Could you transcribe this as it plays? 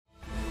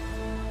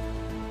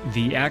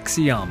The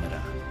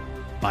Axiomata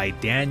by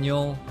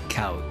Daniel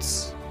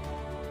Kautz.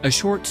 A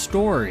short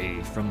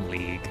story from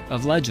League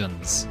of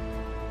Legends.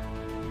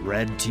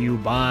 Read to you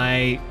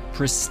by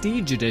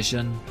Prestige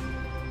Edition.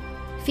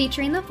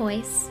 Featuring the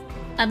voice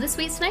of the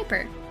Sweet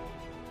Sniper.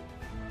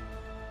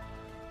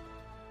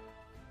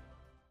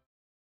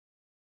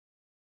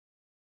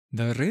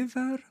 The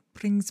river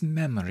brings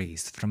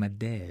memories from a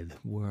dead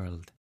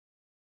world.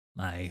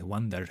 I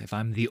wonder if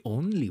I'm the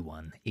only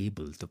one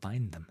able to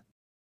find them.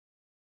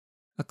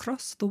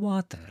 Across the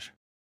water,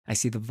 I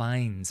see the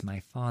vines my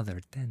father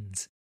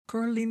tends,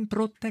 curling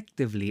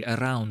protectively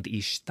around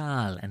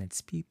Ixtal and its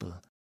people,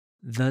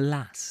 the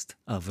last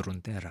of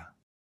Runeterra.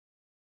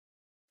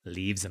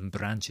 Leaves and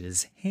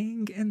branches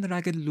hang in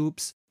ragged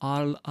loops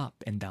all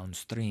up and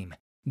downstream,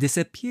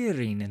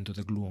 disappearing into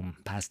the gloom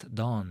past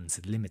dawn's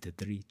limited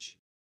reach.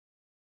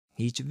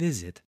 Each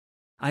visit,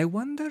 I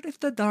wonder if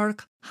the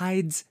dark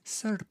hides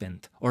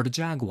serpent or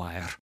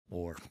jaguar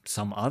or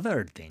some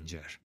other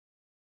danger.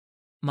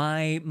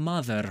 My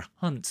mother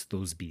hunts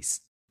those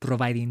beasts,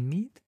 providing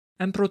meat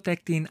and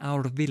protecting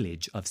our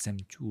village of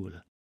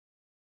Semchul.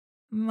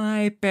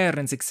 My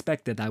parents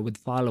expected I would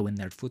follow in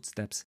their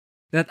footsteps,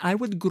 that I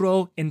would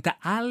grow into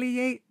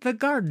Allie the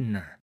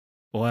gardener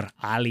or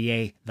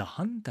Allie the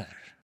hunter.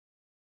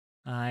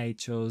 I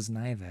chose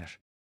neither,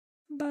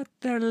 but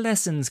their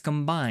lessons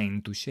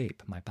combined to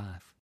shape my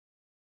path.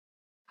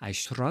 I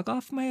shrug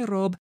off my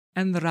robe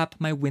and wrap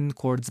my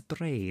windcord's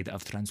braid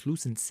of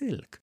translucent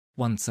silk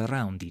once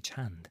around each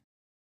hand.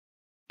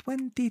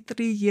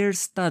 23 years'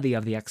 study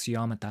of the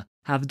Axiomata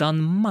have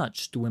done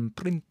much to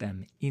imprint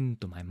them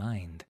into my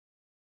mind.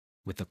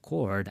 With the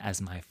cord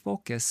as my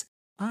focus,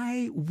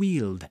 I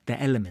wield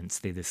the elements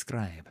they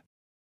describe.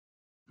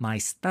 My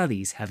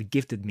studies have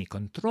gifted me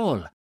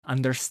control,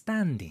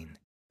 understanding,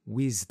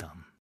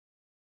 wisdom.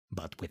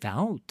 But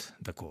without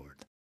the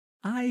cord,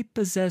 I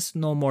possess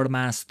no more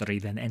mastery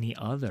than any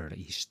other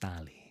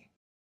Ixtali.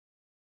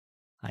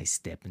 I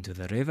step into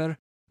the river,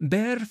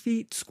 bare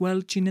feet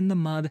squelching in the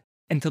mud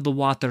until the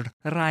water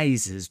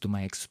rises to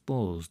my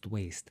exposed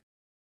waist.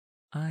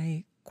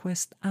 I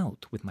quest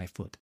out with my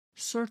foot,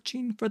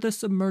 searching for the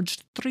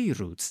submerged tree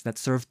roots that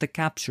serve to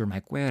capture my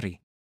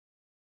quarry.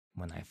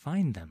 When I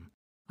find them,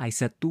 I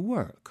set to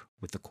work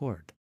with the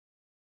cord.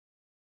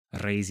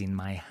 Raising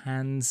my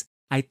hands,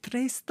 I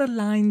trace the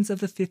lines of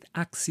the fifth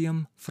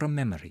axiom from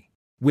memory,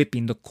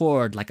 whipping the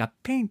cord like a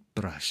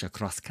paintbrush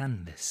across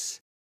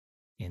canvas.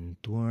 In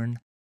turn,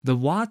 the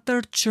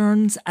water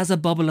churns as a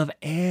bubble of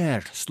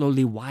air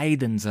slowly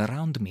widens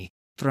around me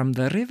from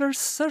the river's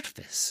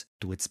surface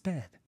to its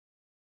bed.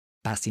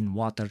 Passing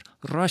water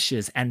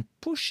rushes and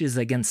pushes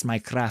against my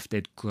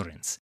crafted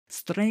currents,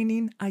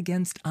 straining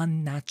against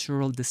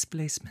unnatural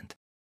displacement.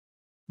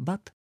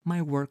 But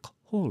my work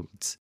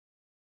holds.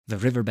 The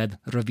riverbed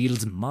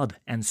reveals mud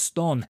and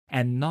stone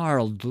and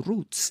gnarled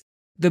roots.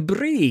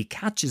 Debris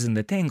catches in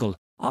the tangle,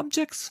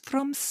 objects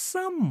from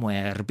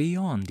somewhere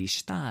beyond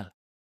Ixtal.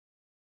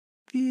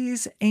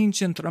 These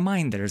ancient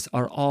reminders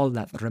are all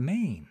that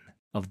remain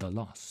of the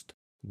lost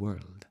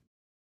world.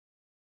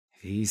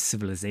 These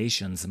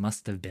civilizations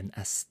must have been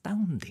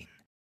astounding,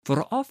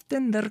 for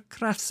often their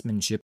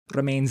craftsmanship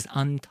remains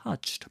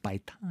untouched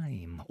by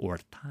time or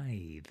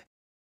tide.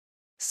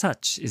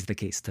 Such is the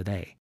case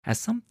today, as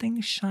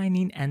something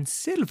shining and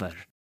silver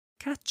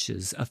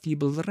catches a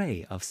feeble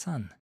ray of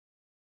sun.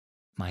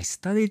 My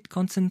studied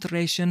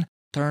concentration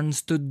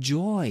turns to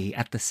joy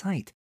at the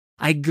sight.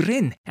 I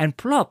grin and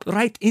plop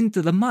right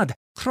into the mud,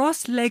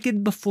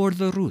 cross-legged before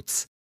the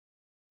roots.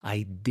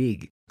 I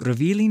dig,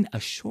 revealing a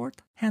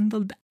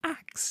short-handled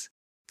axe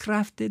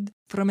crafted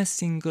from a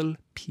single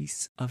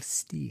piece of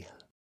steel.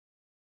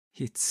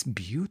 It's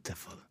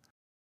beautiful.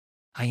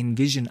 I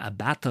envision a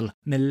battle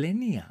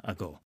millennia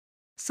ago.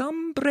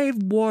 Some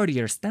brave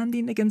warrior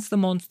standing against the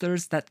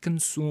monsters that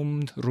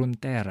consumed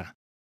Runeterra,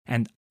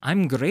 and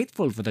I'm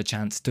grateful for the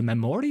chance to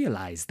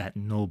memorialize that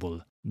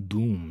noble,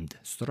 doomed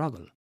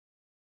struggle.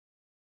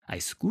 I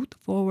scoot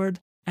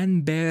forward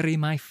and bury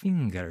my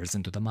fingers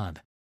into the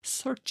mud,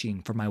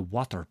 searching for my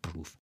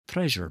waterproof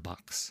treasure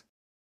box.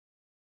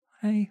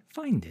 I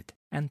find it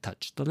and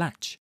touch the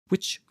latch,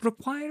 which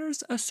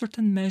requires a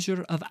certain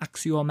measure of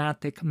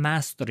axiomatic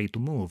mastery to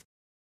move,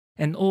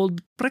 an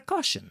old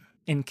precaution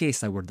in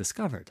case I were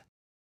discovered.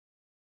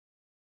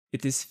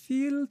 It is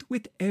filled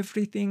with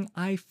everything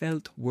I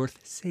felt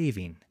worth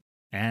saving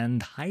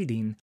and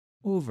hiding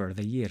over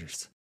the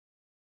years.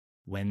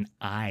 When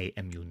I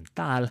am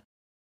Ixtal,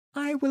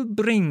 I will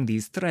bring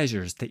these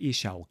treasures to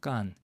Ixtal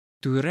Khan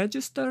to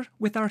register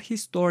with our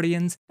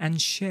historians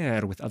and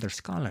share with other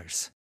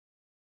scholars.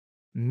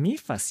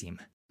 Mifasim,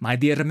 my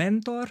dear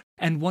mentor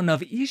and one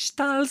of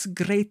Ixtal's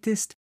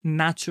greatest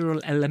natural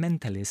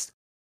elementalists,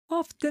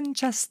 often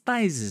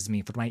chastises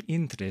me for my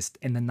interest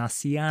in the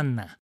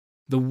Nasiana,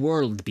 the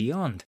world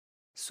beyond,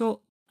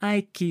 so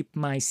I keep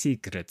my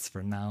secrets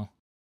for now.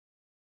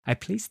 I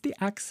place the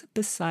axe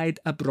beside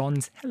a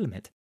bronze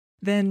helmet,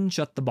 then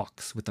shut the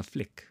box with a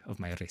flick of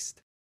my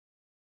wrist.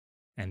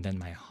 And then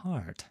my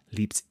heart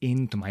leaps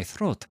into my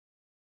throat.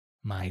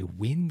 My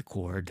wind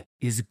cord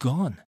is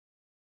gone.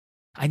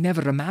 I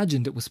never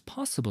imagined it was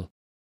possible.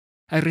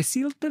 I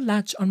resealed the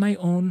latch on my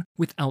own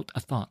without a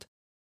thought.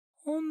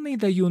 Only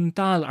the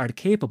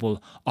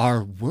Ixtal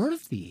are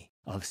worthy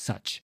of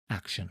such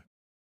action.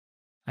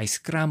 I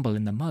scramble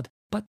in the mud,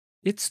 but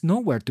it's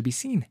nowhere to be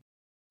seen.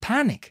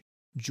 Panic,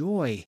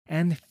 joy,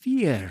 and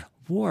fear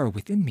war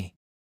within me.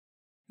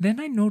 Then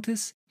I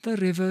notice the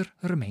river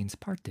remains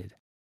parted.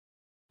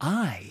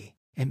 I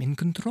am in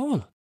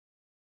control.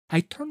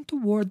 I turn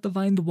toward the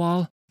vined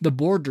wall, the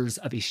borders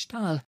of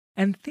Ixtal,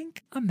 and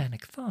think a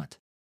manic thought.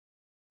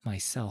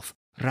 Myself,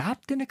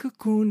 wrapped in a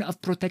cocoon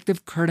of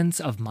protective currents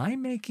of my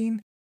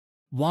making,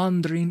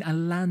 wandering a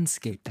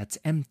landscape that's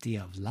empty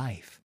of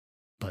life,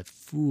 but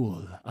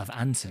full of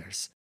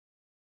answers.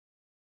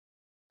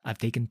 I've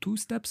taken 2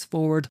 steps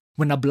forward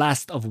when a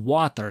blast of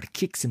water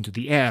kicks into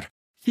the air,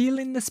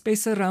 filling the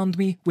space around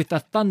me with a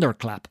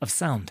thunderclap of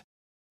sound.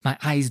 My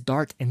eyes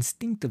dart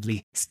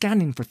instinctively,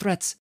 scanning for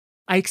threats.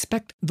 I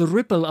expect the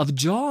ripple of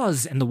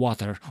jaws in the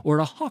water or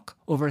a hawk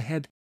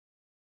overhead,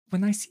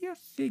 when I see a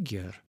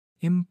figure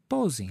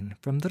imposing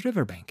from the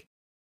riverbank.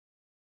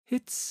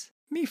 It's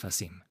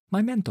Mifasim,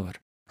 my mentor,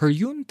 her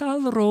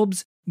Ixtal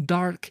robes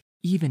dark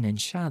even in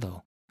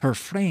shadow, her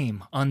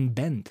frame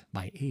unbent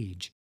by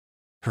age.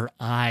 Her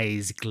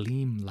eyes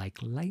gleam like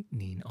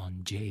lightning on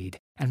jade,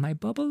 and my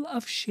bubble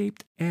of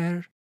shaped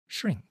air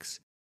shrinks.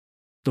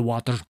 The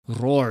water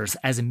roars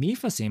as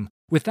Mifasim,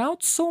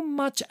 without so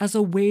much as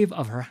a wave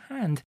of her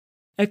hand,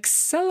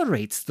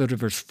 accelerates the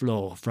river's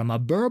flow from a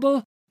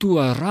burble to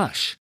a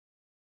rush.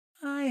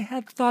 I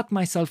had thought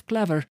myself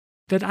clever,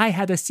 that I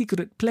had a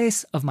secret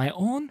place of my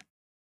own.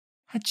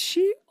 Had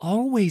she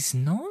always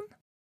known?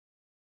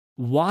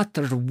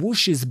 Water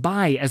whooshes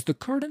by as the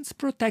currents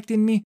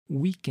protecting me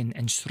weaken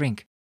and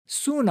shrink.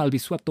 Soon I'll be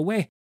swept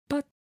away,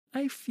 but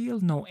I feel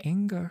no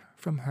anger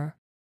from her.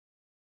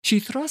 She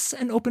thrusts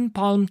an open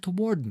palm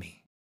toward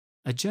me,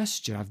 a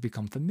gesture I've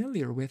become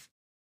familiar with.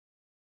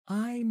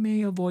 I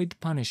may avoid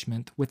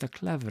punishment with a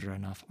clever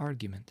enough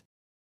argument.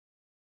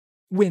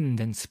 Wind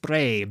and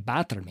spray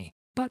batter me,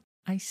 but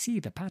I see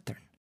the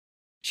pattern.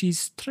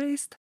 She's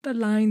traced the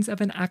lines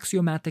of an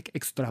axiomatic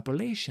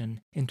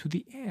extrapolation into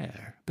the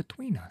air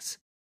between us.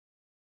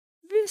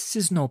 This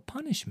is no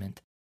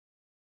punishment.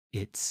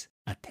 It's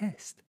a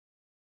test.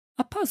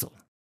 A puzzle,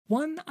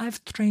 one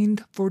I've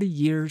trained 40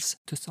 years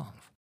to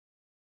solve.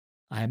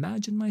 I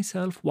imagine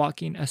myself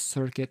walking a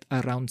circuit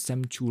around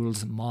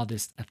Semchul's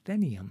modest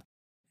Athenaeum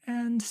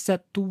and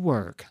set to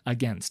work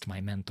against my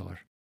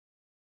mentor.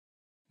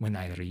 When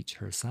I reach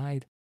her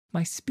side,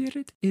 my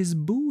spirit is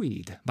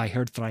buoyed by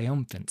her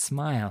triumphant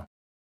smile,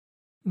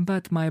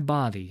 but my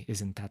body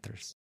is in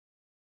tatters.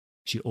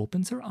 She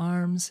opens her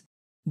arms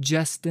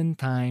just in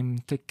time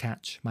to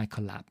catch my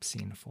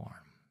collapsing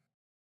form.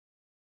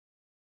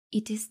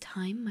 It is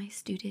time, my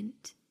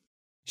student.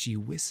 She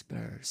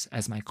whispers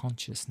as my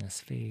consciousness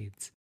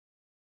fades.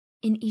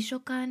 In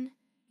Ishokan,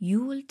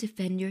 you will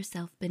defend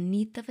yourself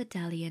beneath the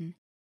battalion,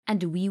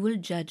 and we will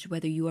judge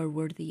whether you are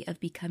worthy of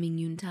becoming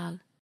Ixtal.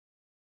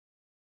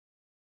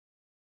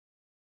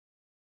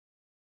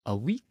 A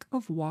week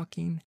of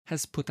walking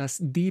has put us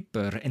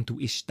deeper into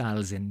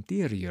Ixtal's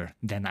interior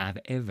than I've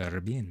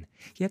ever been,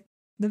 yet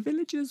the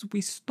villages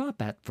we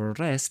stop at for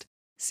rest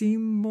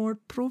seem more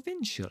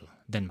provincial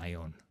than my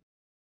own.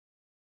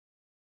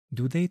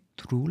 Do they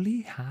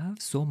truly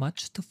have so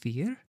much to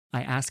fear?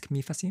 I ask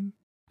Mifasim,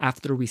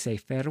 after we say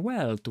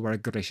farewell to our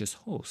gracious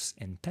hosts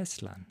in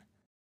Teslan.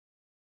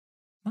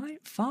 My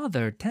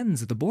father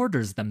tends the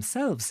borders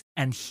themselves,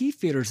 and he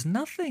fears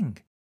nothing.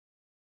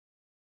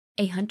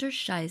 A hunter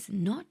shies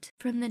not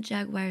from the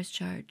jaguar's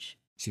charge,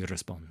 She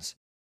responds,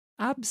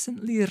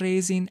 absently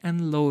raising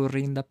and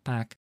lowering the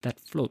pack that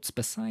floats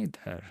beside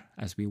her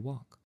as we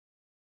walk.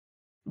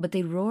 but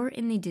a roar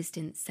in the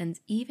distance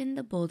sends even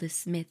the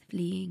boldest smith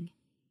fleeing.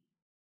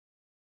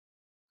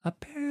 A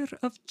pair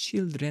of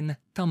children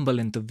tumble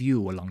into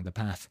view along the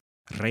path,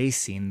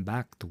 racing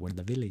back toward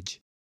the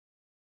village.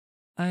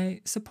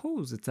 I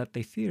suppose it's that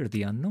they fear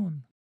the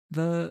unknown,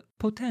 the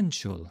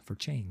potential for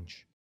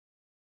change.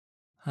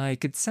 I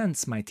could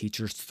sense my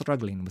teacher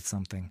struggling with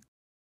something.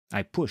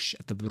 I push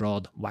at the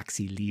broad,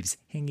 waxy leaves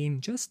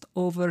hanging just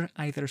over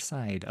either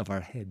side of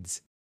our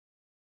heads.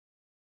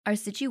 Our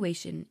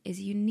situation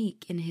is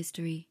unique in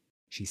history.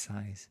 She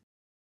sighs.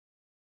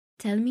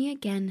 Tell me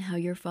again how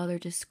your father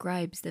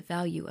describes the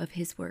value of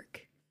his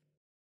work.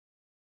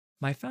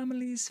 My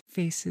family's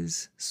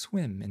faces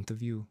swim into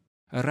view,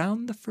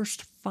 around the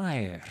first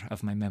fire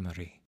of my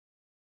memory.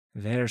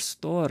 Their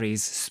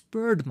stories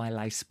spurred my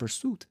life's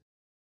pursuit.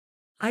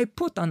 I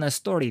put on a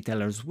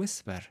storyteller's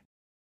whisper.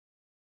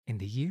 In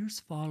the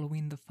years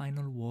following the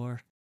final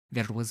war,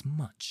 there was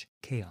much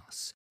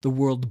chaos. The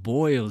world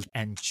boiled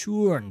and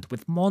churned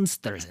with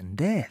monsters and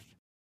death.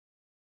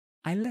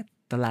 I let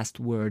the last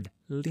word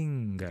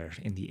linger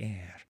in the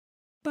air,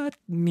 but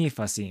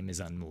Mifasim is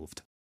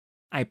unmoved.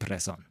 I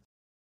press on.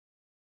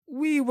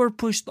 We were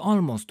pushed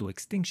almost to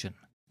extinction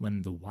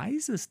when the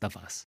wisest of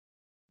us,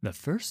 the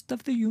first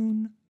of the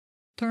Yun,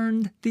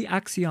 turned the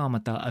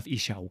Axiomata of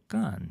Ixtal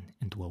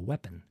into a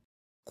weapon,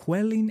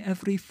 quelling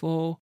every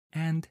foe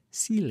and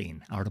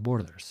sealing our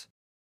borders.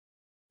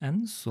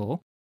 And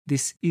so,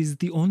 this is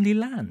the only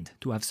land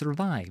to have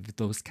survived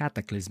those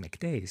cataclysmic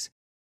days.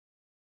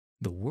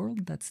 The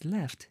world that's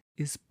left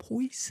is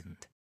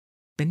poisoned.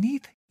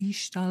 Beneath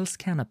Ixtal's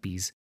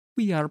canopies,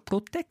 we are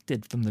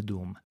protected from the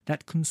doom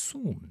that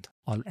consumed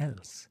all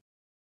else.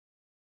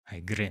 I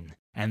grin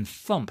and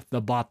thump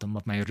the bottom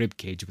of my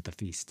ribcage with a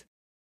fist.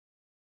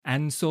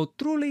 And so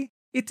truly,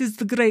 it is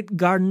the great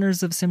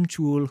gardeners of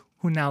Semchul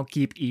who now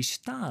keep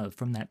Ixtal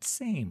from that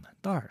same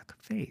dark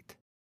fate.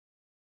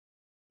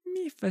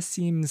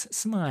 Mifasim's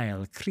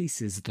smile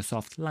creases the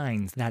soft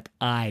lines that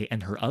I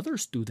and her other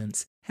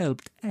students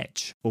helped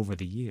etch over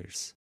the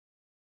years.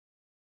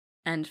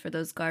 And for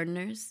those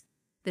gardeners,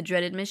 the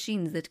dreaded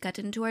machines that cut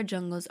into our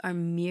jungles are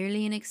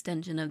merely an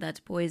extension of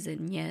that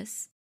poison,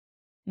 yes?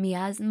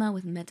 Miasma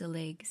with metal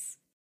legs.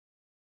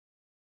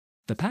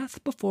 The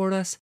path before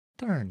us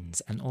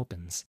turns and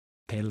opens,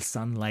 pale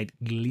sunlight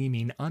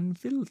gleaming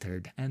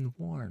unfiltered and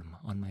warm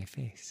on my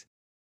face.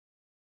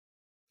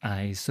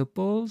 I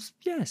suppose,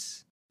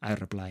 yes, I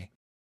reply,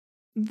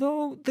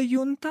 though the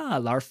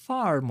Yuntal are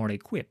far more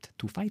equipped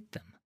to fight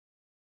them.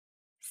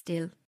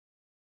 Still,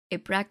 a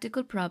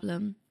practical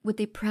problem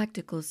with a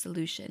practical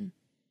solution.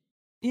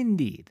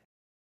 Indeed.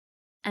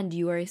 And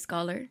you are a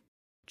scholar,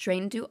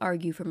 trained to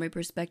argue from a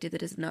perspective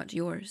that is not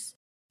yours,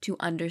 to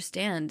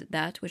understand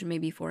that which may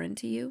be foreign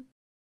to you?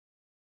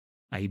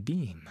 I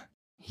beam.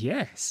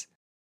 Yes.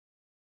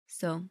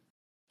 So,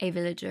 a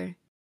villager,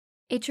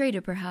 a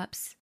trader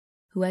perhaps,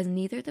 who has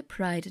neither the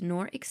pride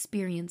nor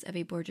experience of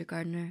a border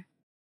gardener,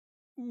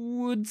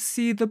 would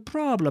see the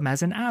problem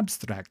as an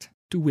abstract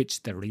to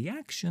which the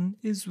reaction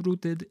is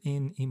rooted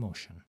in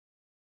emotion.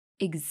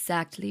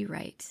 Exactly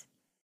right.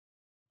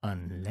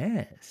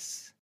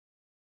 Unless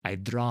I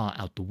draw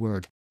out the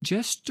word,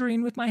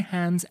 gesturing with my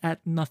hands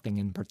at nothing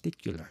in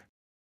particular.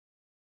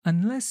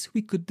 Unless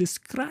we could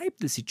describe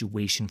the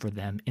situation for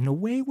them in a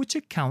way which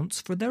accounts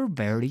for their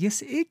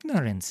various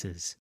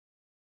ignorances.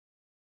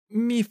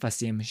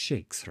 Mifasim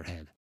shakes her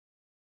head.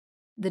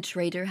 The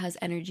trader has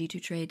energy to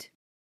trade.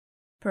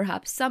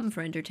 Perhaps some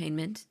for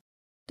entertainment,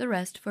 the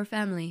rest for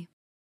family.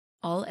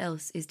 All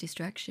else is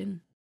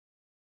distraction.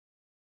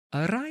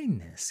 A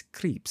wryness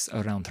creeps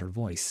around her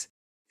voice,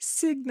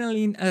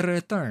 signaling a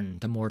return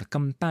to more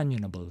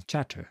companionable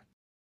chatter.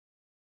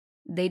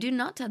 They do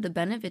not have the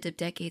benefit of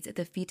decades at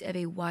the feet of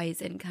a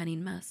wise and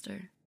cunning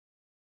master.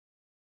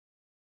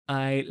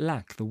 I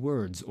lack the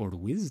words or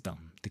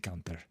wisdom to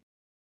counter,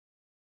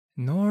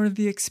 nor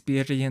the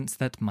experience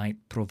that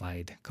might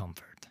provide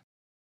comfort.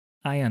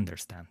 I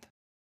understand.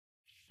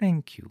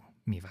 Thank you,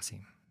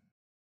 Mifasim.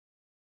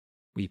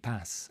 We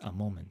pass a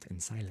moment in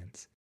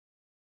silence.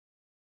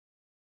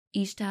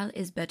 Ixtal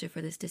is better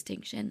for this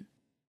distinction.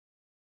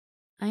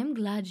 I am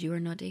glad you are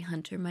not a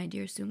hunter, my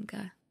dear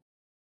Sumka.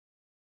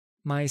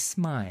 My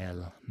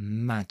smile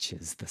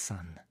matches the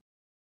sun.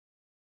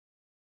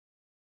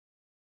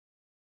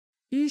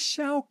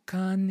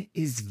 Ixtal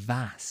is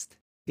vast.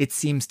 It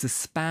seems to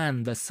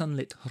span the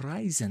sunlit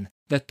horizon,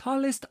 the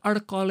tallest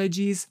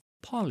arcologies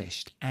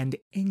polished and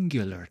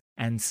angular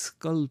and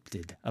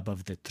sculpted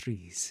above the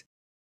trees.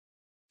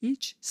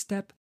 Each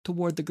step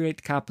toward the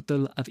great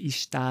capital of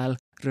Ixtal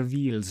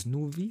reveals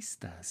new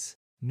vistas,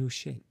 new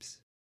shapes.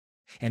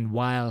 And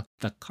while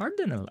the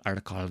cardinal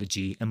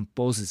arcology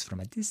imposes from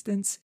a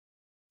distance,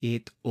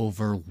 it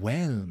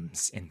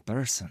overwhelms in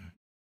person.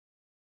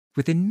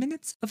 Within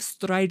minutes of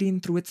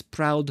striding through its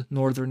proud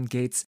northern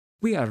gates,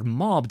 we are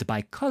mobbed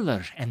by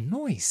color and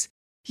noise.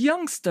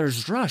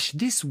 Youngsters rush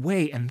this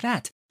way and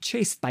that,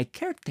 chased by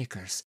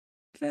caretakers,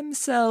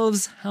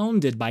 themselves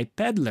hounded by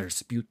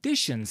peddlers,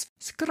 beauticians,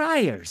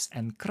 scryers,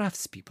 and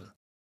craftspeople.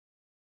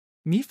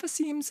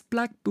 Mifasim's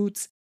black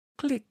boots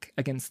click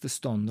against the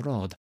stone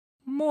road,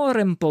 more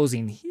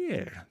imposing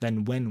here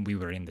than when we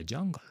were in the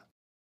jungle.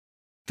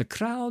 The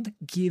crowd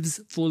gives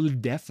full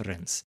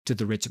deference to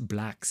the rich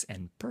blacks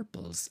and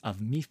purples of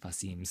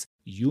Mifasim's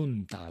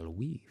Yuntal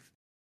weave.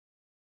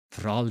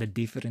 For all the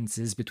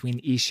differences between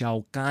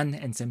Ixtal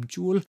and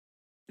Semchul,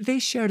 they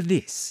share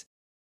this: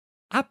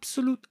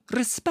 absolute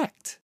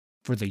respect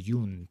for the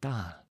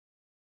Yuntal.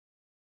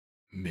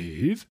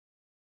 Maeve?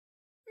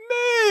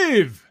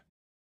 Maeve!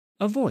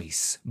 A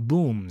voice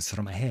booms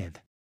from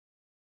ahead.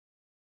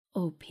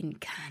 Oh,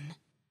 Pinkan,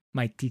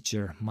 My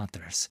teacher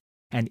mutters,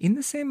 and in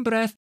the same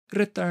breath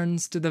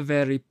returns to the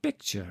very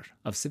picture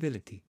of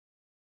civility.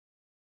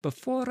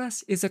 Before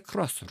us is a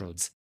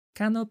crossroads,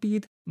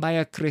 canopied by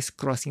a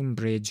crisscrossing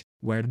bridge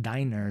where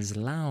diners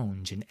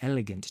lounge in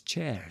elegant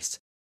chairs.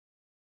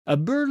 A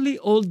burly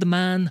old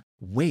man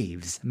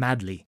waves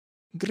madly,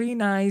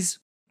 green eyes,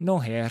 no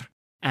hair,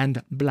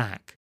 and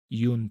black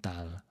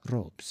Yuntal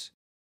robes.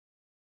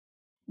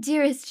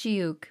 Dearest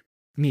Chiuk,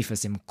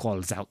 Mifasim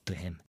calls out to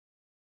him.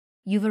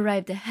 You've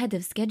arrived ahead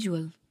of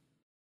schedule.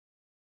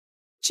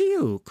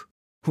 Chiuk,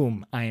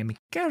 whom I am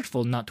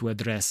careful not to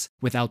address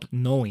without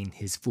knowing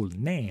his full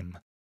name,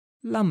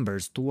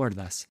 lumbers toward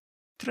us,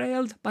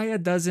 trailed by a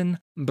dozen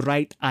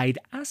bright-eyed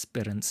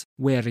aspirants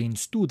wearing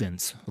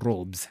students'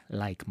 robes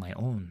like my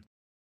own.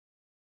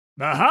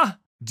 Aha!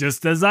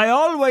 Just as I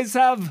always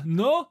have,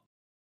 no?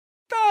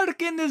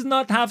 Tarkin is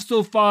not half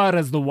so far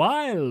as the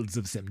wilds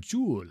of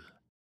Semchul.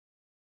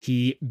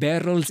 He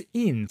barrels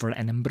in for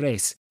an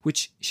embrace,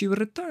 which she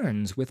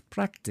returns with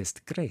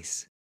practiced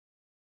grace.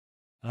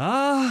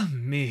 Ah,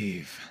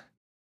 Maeve.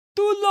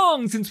 Too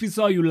long since we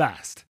saw you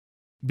last.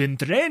 Been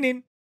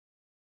training?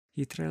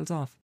 He trails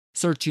off,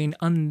 searching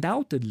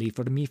undoubtedly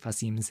for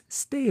Mifasim's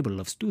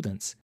stable of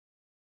students.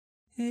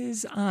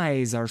 His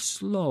eyes are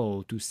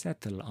slow to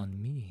settle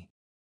on me.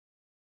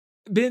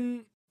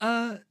 Been,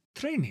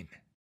 training?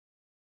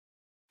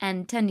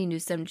 And tending to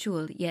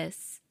Semchul,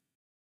 yes.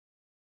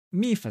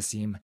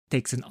 Mifasim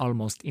takes an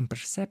almost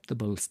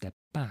imperceptible step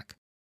back,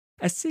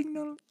 a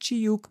signal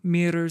Chiyuk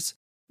mirrors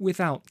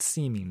without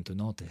seeming to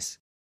notice.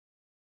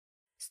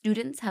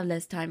 Students have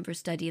less time for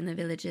study in the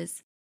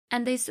villages,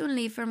 and they soon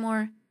leave for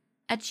more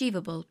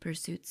achievable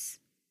pursuits.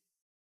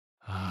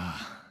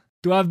 Ah,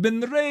 to have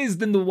been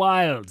raised in the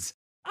wilds,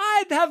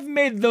 I'd have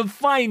made the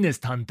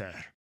finest hunter.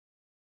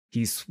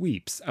 He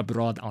sweeps a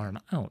broad arm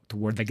out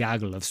toward the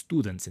gaggle of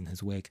students in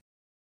his wake.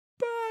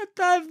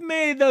 But I've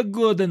made a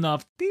good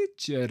enough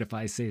teacher, if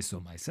I say so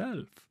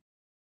myself.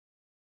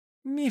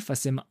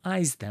 Mifasim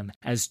eyes them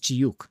as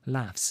Chiyuk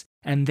laughs,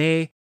 and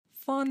they,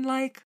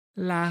 fawn-like,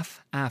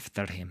 laugh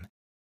after him.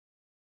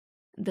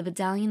 The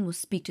battalion will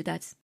speak to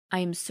that, I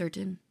am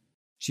certain,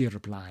 She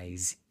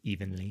replies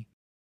evenly.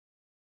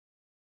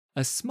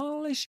 A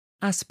smallish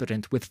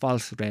aspirant with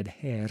false red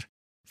hair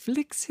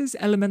flicks his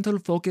elemental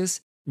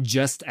focus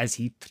just as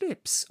he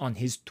trips on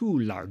his two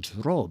large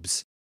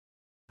robes.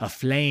 A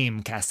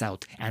flame casts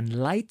out and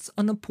lights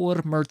on a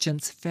poor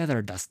merchant's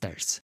feather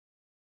dusters.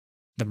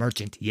 The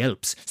merchant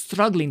yelps,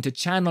 struggling to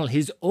channel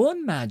his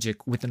own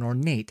magic with an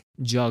ornate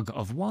jug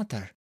of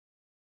water.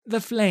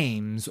 The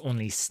flames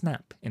only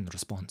snap in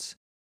response.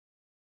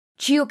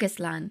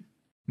 Chiukeslan!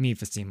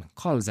 Mifasim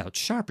calls out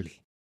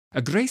sharply.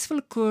 A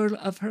graceful curl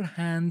of her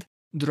hand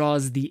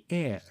draws the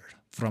air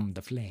from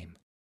the flame.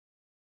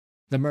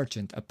 The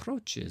merchant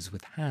approaches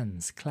with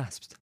hands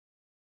clasped.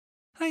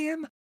 I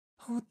am,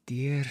 oh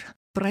dear,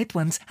 bright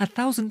ones,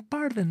 1,000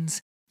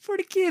 pardons.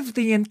 Forgive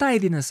the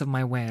untidiness of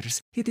my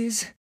wares. It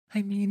is,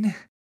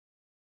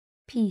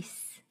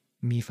 Peace,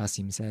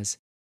 Mifasim says,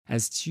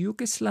 as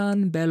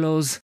Chiukeslan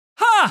bellows,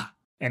 Ha!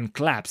 And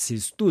claps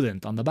his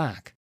student on the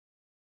back.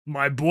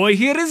 My boy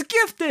here is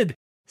gifted!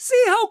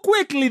 See how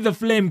quickly the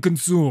flame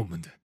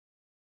consumed!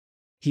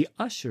 He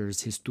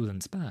ushers his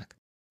students back,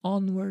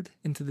 onward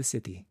into the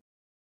city.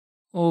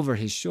 Over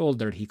his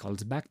shoulder he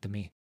calls back to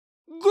me,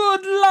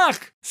 Good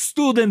luck,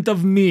 student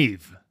of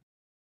Miv!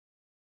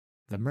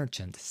 The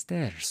merchant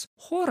stares,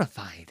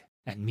 horrified,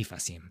 at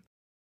Mifasim.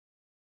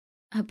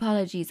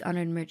 Apologies,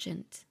 honored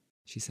merchant,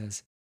 She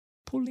says,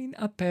 pulling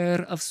a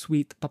pair of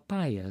sweet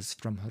papayas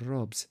from her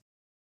robes.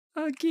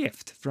 A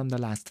gift from the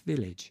last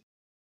village.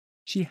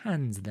 She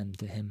hands them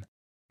to him,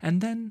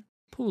 and then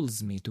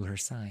pulls me to her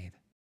side.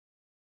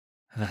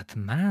 That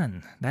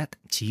man, that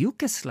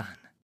Chiukeslan,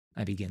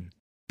 I begin,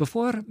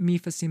 before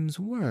Mifasim's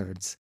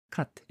words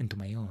cut into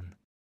my own.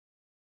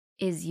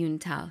 Is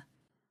Yuntal,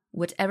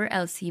 whatever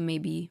else he may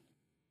be.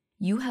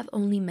 You have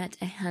only met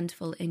a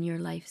handful in your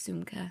life,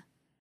 Sumka.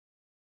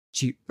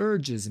 She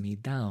urges me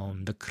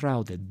down the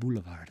crowded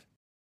boulevard.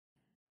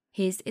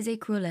 His is a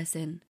cruel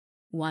lesson,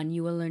 one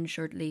you will learn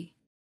shortly.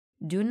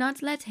 Do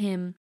not let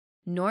him,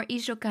 nor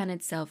Ishokan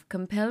itself,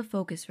 compel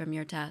focus from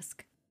your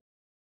task.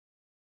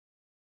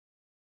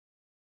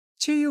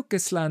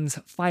 Chiukeslan's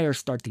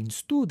fire-starting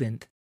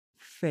student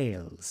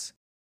fails.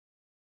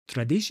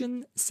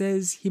 Tradition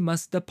says he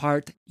must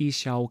depart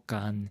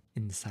Ishao-kan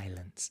in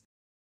silence.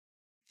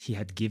 He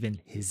had given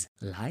his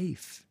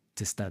life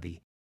to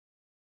study.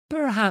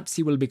 Perhaps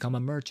he will become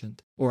a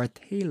merchant, or a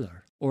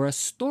tailor, or a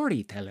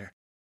storyteller.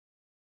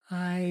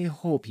 I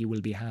hope he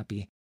will be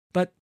happy,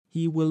 but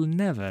he will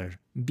never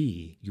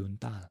be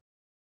Yuntal.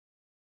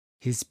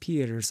 His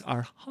peers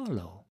are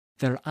hollow,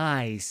 their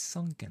eyes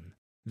sunken,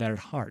 their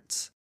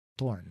hearts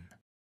torn.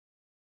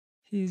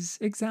 His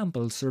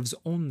example serves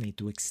only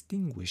to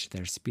extinguish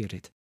their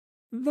spirit,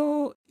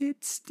 though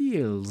it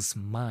steals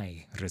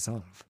my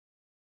resolve.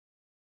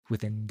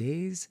 Within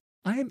days,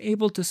 I am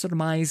able to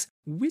surmise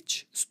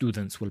which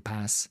students will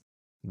pass,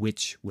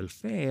 which will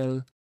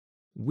fail,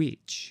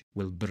 which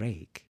will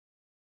break.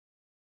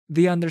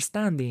 The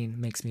understanding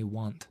makes me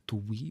want to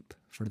weep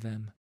for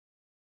them.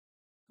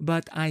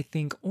 But I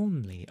think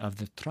only of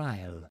the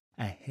trial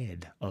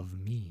ahead of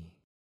me.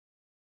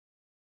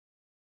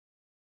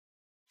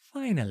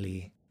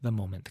 Finally, the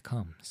moment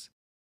comes.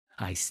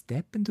 I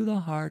step into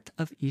the heart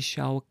of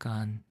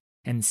Ishao-kan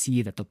and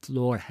see that the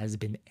floor has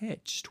been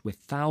etched with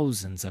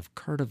thousands of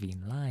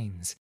curving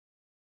lines.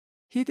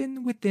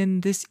 Hidden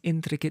within this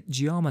intricate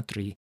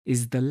geometry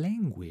is the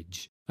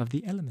language of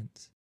the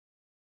elements.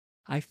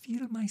 I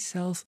feel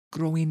myself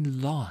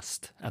growing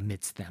lost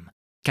amidst them,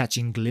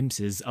 catching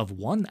glimpses of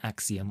one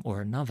axiom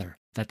or another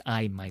that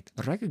I might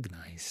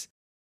recognize.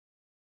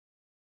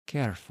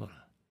 Careful,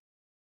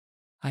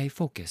 I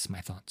focus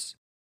my thoughts.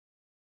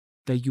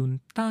 The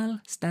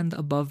Yuntal stand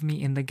above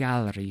me in the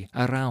gallery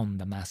around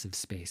the massive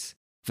space,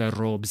 their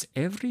robes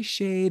every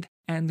shade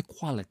and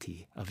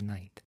quality of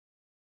night.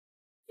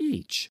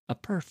 Each a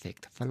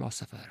perfect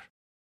philosopher,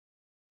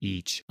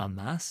 each a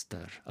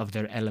master of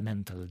their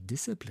elemental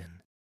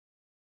discipline.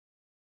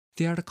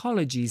 The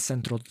arcology's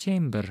central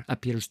chamber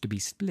appears to be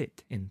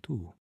split in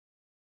two.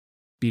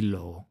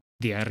 Below,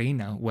 the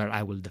arena where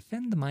I will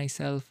defend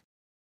myself.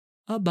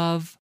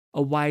 Above,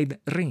 a wide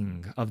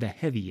ring of the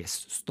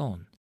heaviest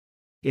stone,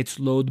 its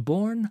load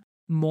borne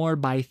more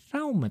by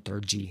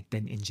thaumaturgy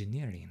than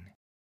engineering.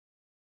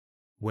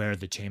 Where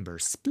the chamber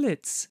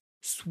splits,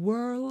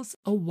 swirls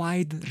a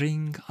wide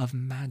ring of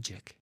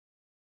magic.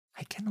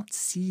 I cannot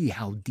see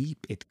how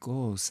deep it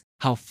goes,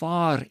 how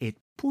far it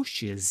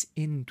pushes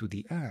into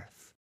the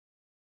earth.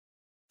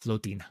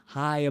 Floating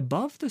high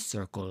above the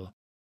circle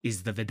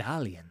is the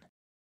Vidalion,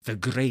 the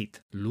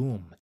great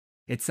loom,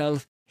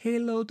 itself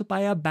haloed by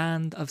a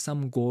band of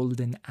some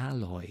golden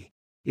alloy,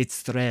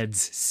 its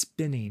threads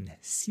spinning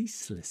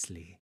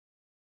ceaselessly.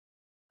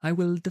 I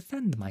will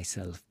defend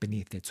myself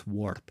beneath its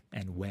warp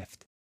and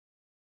weft.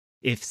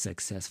 If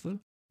successful,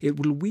 it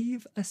will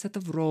weave a set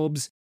of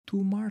robes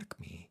to mark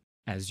me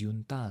as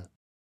Yuntal.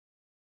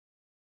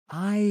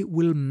 I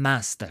will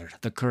master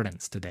the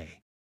currents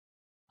today.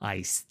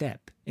 I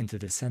step into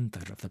the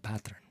center of the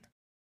pattern.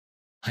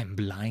 I'm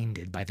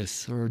blinded by the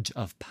surge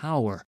of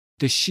power,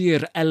 the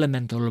sheer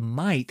elemental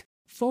might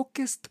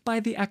focused by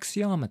the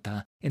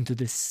Axiomata into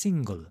this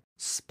single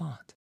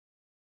spot.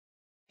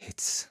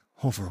 It's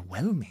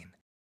overwhelming.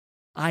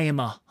 I am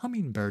a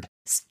hummingbird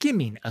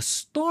skimming a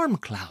storm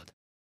cloud.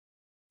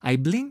 I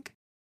blink,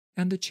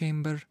 and the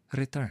chamber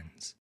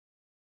returns.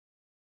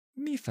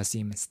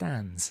 Mifasim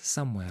stands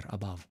somewhere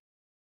above.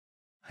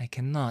 I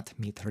cannot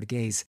meet her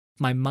gaze.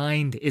 My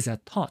mind is a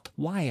taut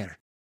wire.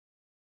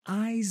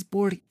 Eyes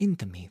bore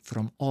into me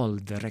from all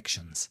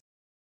directions.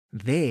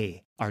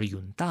 They are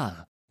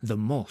Yuntal, the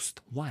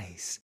most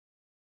wise.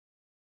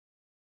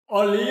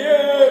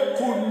 Alie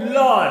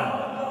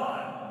Kunlan!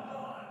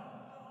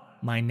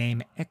 My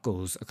name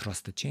echoes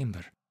across the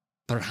chamber,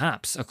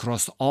 perhaps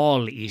across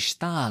all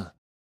Ixtal.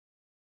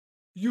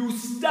 You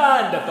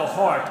stand at the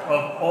heart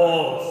of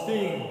all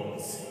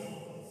things.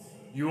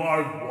 You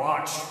are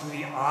watched through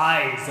the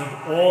eyes of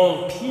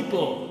all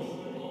people.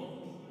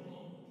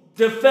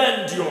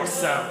 Defend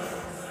yourself.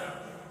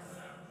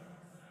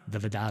 The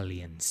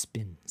Vidalion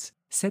spins,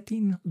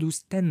 setting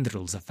loose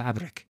tendrils of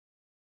fabric.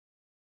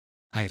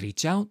 I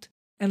reach out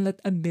and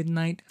let a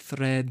midnight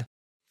thread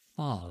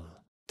fall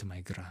to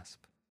my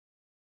grasp.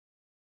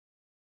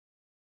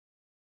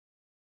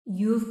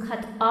 You've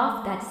cut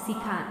off that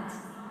sikant.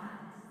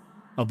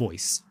 A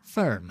voice,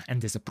 firm and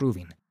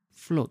disapproving,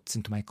 floats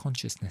into my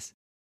consciousness,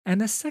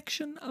 and a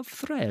section of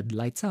thread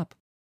lights up.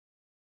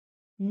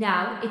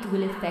 Now it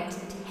will affect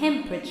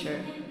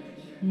temperature,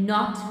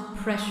 not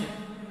pressure.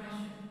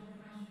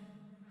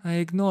 I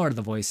ignore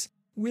the voice,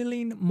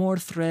 willing more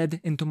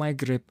thread into my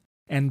grip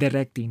and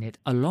directing it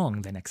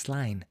along the next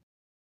line.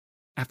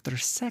 After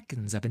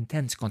seconds of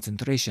intense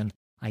concentration,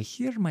 I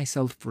hear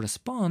myself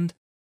respond,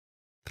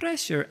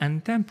 "Pressure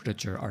and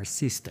temperature are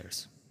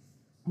sisters.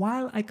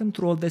 While I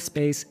control the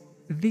space,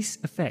 this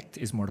effect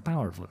is more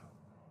powerful."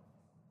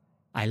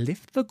 I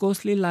lift the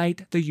ghostly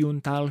light the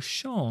Yuntal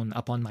shone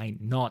upon my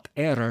not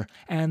error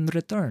and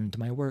return to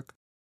my work.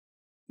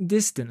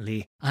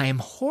 Distantly, I am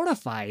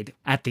horrified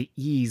at the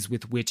ease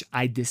with which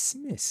I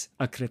dismiss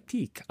a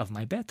critique of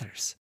my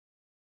betters.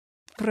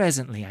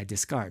 Presently, I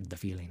discard the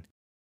feeling.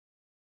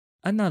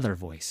 Another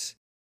voice.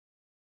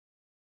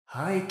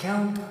 I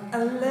count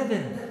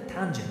 11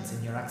 tangents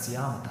in your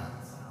Axiomata.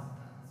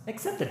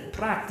 Accepted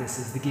practice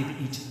is to give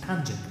each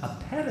tangent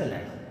a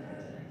parallel.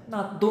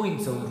 Not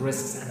doing so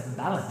risks an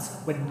imbalance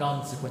when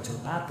non-sequential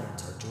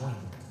patterns are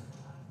joined.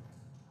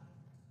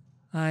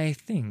 I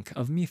think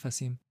of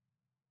Mifasim.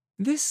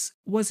 This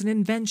was an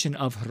invention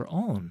of her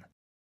own,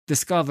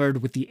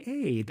 discovered with the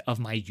aid of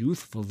my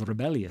youthful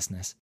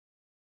rebelliousness.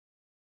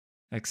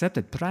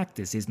 Accepted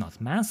practice is not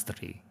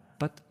mastery,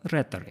 but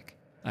rhetoric,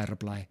 I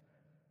reply.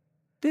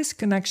 This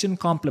connection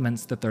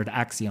complements the third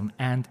axiom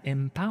and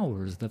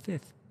empowers the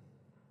fifth.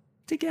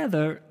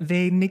 Together,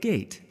 they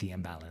negate the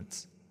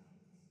imbalance.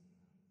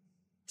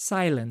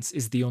 Silence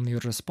is the only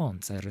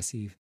response I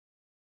receive,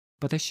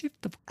 but a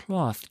shift of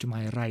cloth to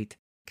my right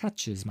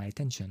catches my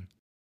attention.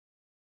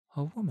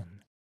 A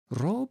woman,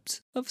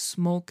 robes of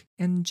smoke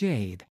and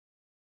jade,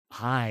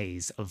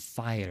 eyes of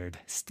fired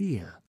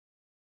steel.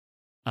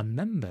 A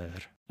member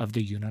of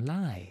the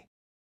Unalai,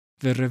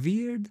 the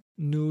revered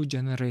new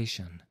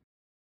generation.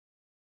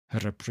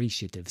 Her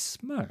appreciative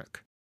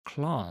smirk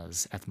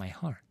claws at my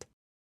heart.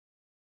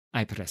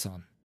 I press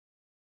on.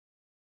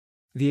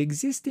 The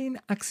existing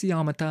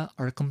axiomata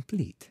are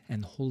complete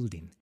and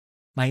holding.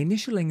 My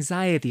initial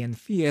anxiety and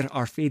fear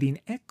are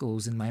fading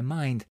echoes in my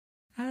mind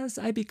as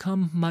I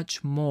become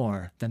much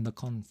more than the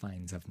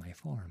confines of my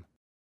form.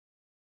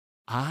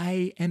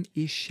 I am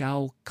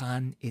Ixtal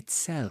Khan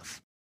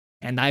itself,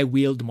 and I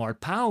wield more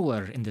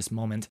power in this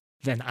moment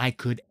than I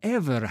could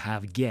ever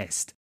have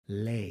guessed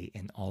lay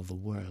in all the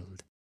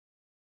world.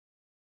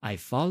 I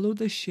follow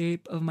the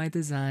shape of my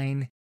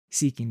design,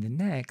 seeking the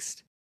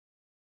next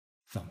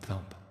thump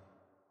thump,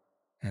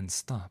 and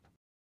stop.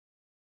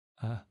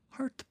 A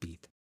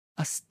heartbeat,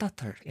 a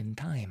stutter in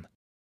time.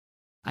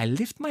 I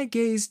lift my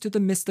gaze to the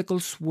mystical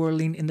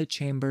swirling in the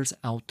chamber's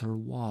outer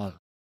wall.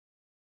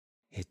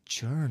 It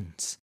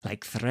churns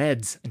like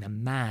threads in a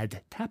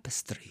mad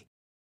tapestry.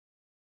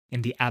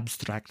 In the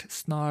abstract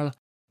snarl,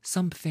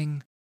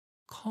 something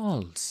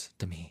calls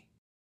to me.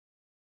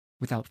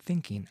 Without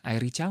thinking, I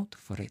reach out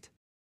for it.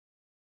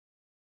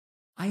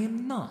 I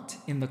am not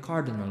in the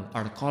cardinal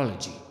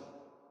arcology.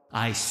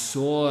 I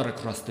soar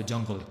across the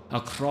jungle,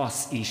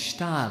 across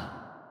Ixtal.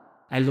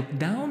 I look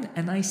down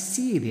and I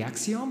see the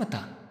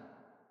Axiomata.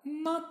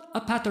 Not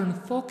a pattern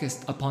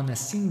focused upon a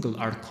single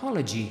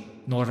arcology,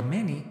 nor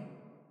many.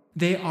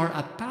 They are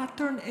a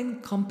pattern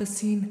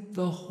encompassing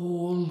the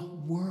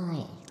whole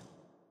world.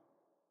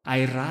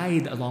 I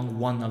ride along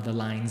one of the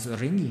lines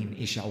ringing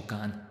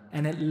Ishaukan,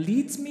 and it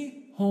leads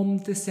me home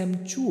to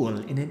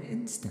Semchul in an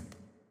instant.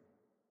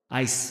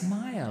 I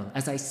smile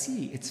as I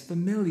see its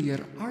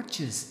familiar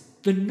arches,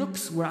 the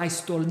nooks where I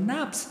stole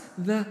naps,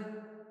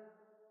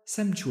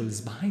 Semchul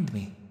is behind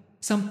me.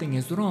 Something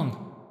is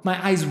wrong.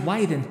 My eyes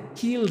widen,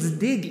 heels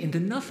dig into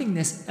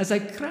nothingness as I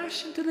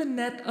crash into the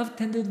net of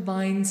tended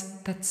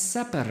vines that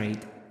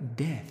separate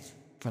death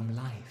from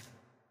life.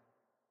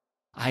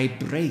 I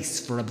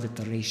brace for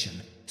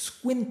obliteration,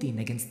 squinting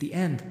against the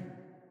end.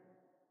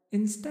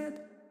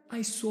 Instead,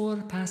 I soar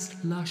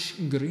past lush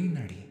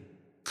greenery.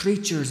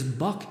 Creatures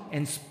buck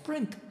and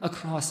sprint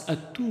across a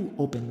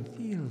too-open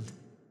field.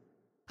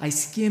 I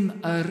skim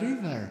a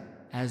river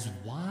as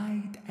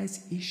wide as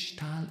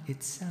Ixtal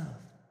itself.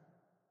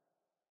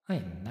 I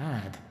am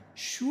mad,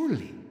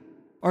 surely.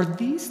 Are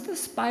these the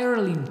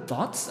spiraling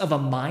thoughts of a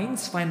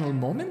mind's final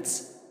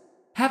moments?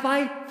 Have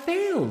I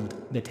failed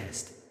the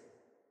test?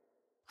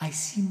 I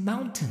see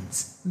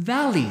mountains,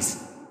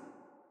 valleys,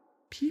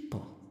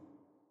 people.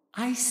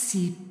 I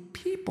see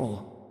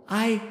people.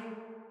 I've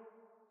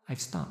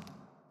stopped.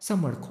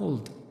 Somewhere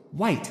cold,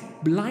 white,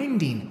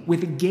 blinding,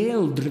 with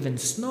gale-driven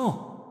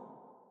snow.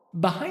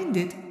 Behind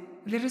it,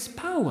 there is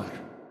power.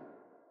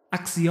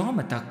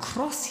 Axiomata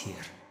cross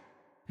here.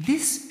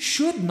 This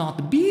should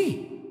not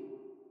be.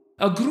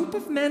 A group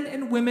of men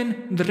and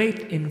women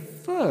draped in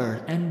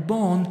fur and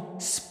bone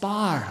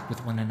spar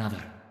with one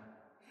another.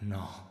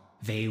 No,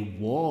 they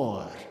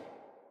war.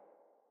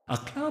 A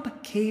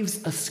club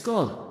caves a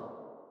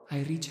skull. I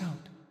reach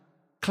out.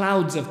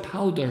 Clouds of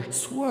powder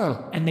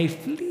swirl, and they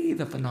flee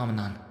the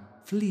phenomenon,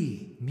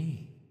 flee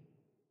me.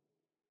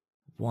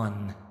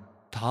 One,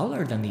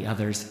 taller than the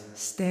others,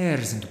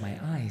 stares into my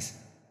eyes.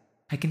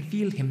 I can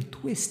feel him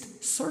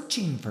twist,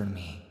 searching for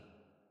me.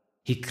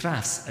 He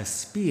crafts a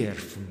spear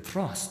from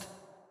frost.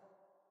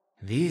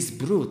 This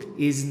brute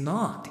is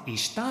not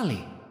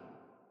Ixtali.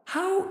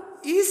 How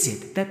is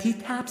it that he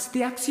taps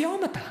the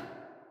Axiomata?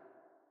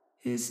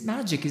 His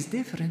magic is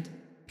different.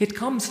 It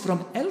comes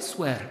from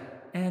elsewhere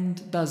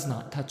and does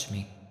not touch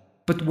me.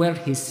 But where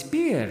his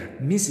spear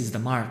misses the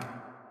mark,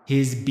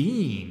 his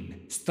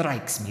being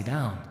strikes me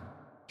down.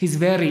 His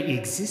very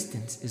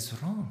existence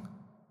is wrong.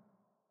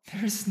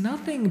 There is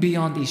nothing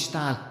beyond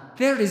Ixtal.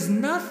 There is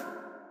nothing.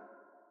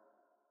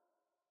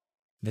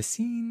 The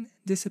scene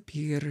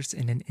disappears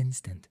in an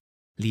instant,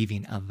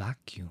 leaving a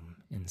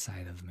vacuum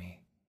inside of me.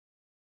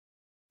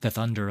 The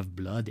thunder of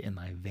blood in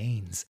my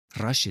veins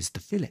rushes to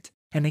fill it,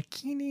 and a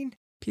keening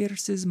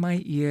pierces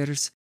my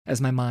ears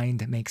as my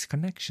mind makes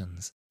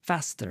connections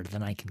faster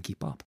than I can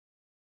keep up.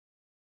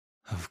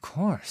 Of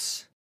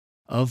course,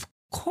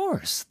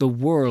 the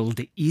world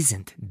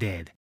isn't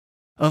dead.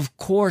 Of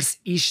course,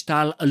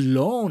 Ixtal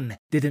alone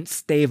didn't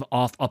stave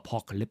off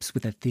apocalypse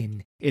with a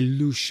thin,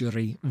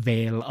 illusory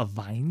veil of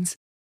vines.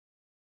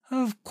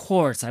 Of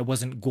course, I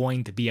wasn't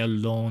going to be a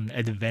lone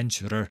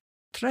adventurer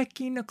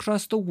trekking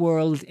across the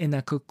world in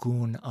a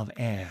cocoon of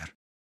air.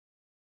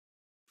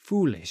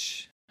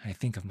 Foolish, I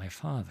think of my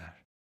father,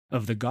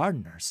 of the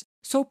gardeners,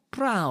 so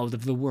proud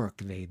of the work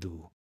they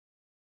do,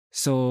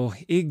 so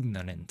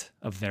ignorant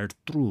of their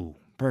true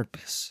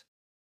purpose.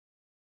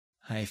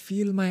 I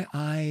feel my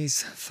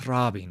eyes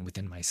throbbing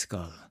within my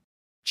skull.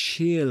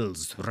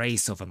 Chills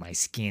race over my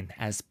skin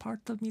as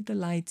part of me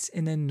delights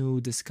in a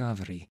new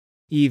discovery,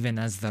 even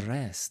as the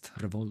rest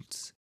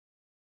revolts.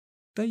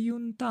 The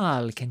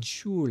Yuntal can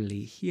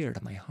surely hear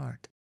my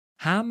heart,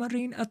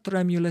 hammering a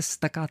tremulous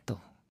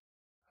staccato,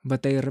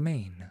 but they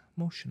remain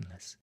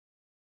motionless.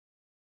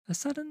 A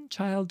sudden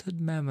childhood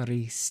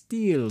memory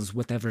steals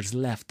whatever's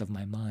left of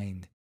my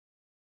mind.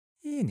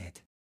 In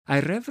it, I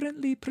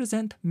reverently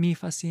present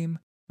Mifasim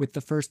with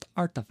the first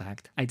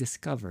artifact I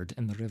discovered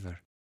in the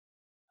river.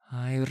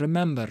 I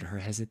remember her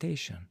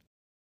hesitation.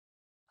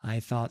 I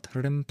thought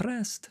her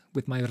impressed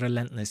with my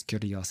relentless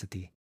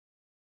curiosity.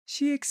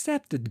 She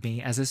accepted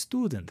me as a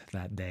student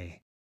that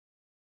day.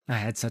 I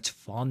had such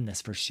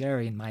fondness for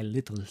sharing my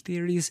little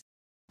theories,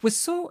 was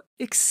so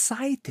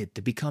excited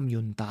to become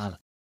Yuntal,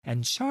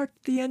 and chart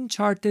the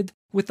uncharted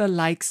with the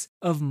likes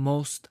of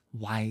most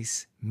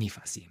wise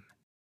Mifasim.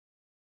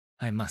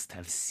 I must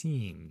have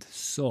seemed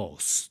so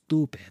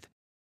stupid.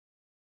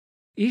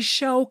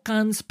 Ishao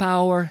Khan's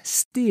power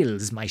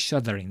stills my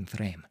shuddering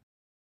frame.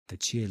 The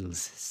chills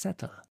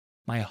settle,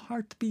 my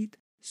heartbeat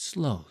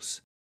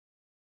slows.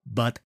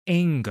 But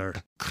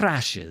anger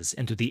crashes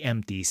into the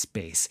empty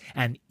space,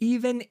 and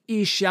even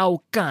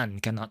Ishao Khan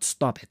cannot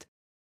stop it.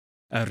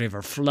 A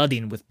river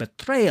flooding with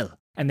betrayal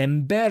and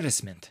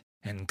embarrassment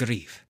and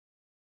grief.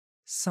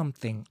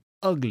 Something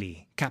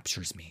ugly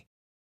captures me.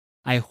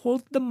 I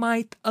hold the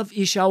might of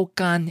Ishao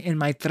Khan in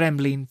my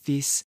trembling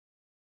fists.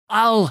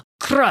 I'll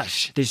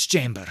crush this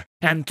chamber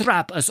and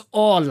trap us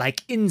all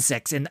like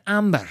insects in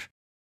amber.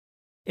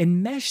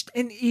 Enmeshed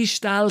in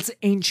Ixtal's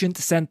ancient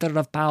center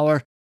of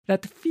power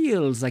that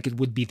feels like it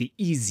would be the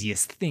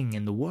easiest thing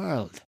in the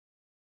world.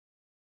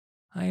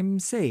 I'm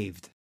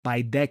saved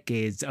by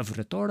decades of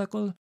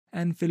rhetorical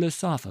and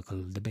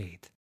philosophical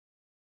debate.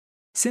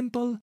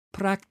 Simple,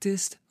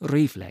 practiced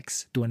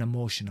reflex to an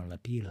emotional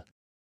appeal.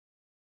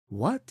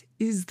 What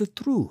is the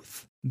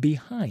truth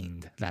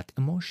behind that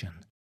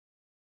emotion?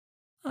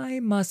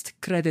 I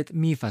must credit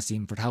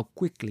Mifasim for how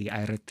quickly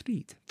I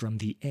retreat from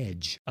the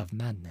edge of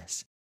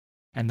madness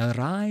and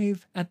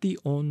arrive at the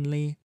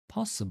only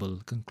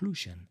possible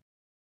conclusion.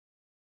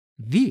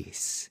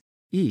 This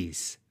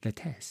is the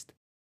test.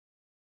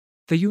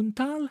 The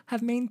Yuntal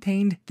have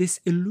maintained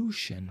this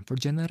illusion for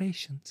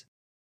generations.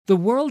 The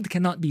world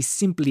cannot be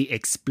simply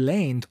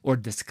explained or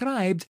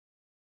described.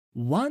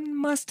 One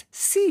must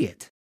see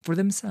it for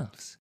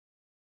themselves,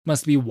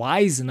 must be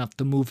wise enough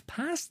to move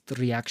past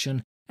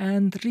reaction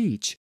and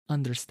reach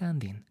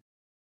understanding.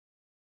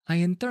 I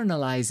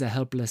internalize a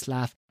helpless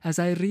laugh as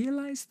I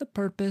realize the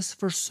purpose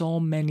for so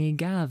many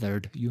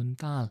gathered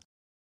Yuntal.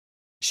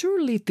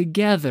 Surely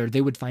together they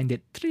would find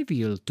it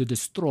trivial to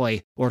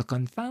destroy or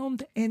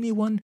confound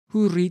anyone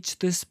who reached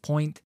this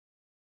point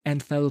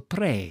and fell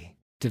prey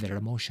to their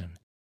emotion,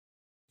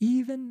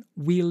 even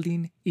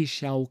wielding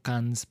Ishao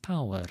Khan's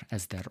power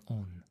as their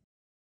own.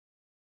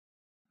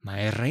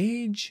 My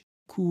rage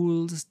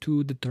cools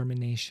to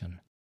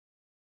determination.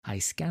 I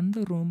scan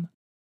the room,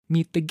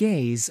 meet the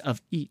gaze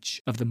of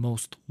each of the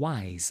most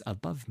wise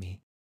above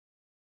me.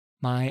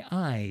 My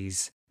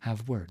eyes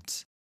have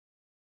words.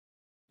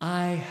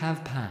 I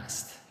have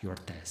passed your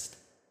test.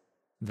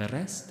 The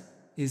rest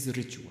is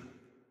ritual.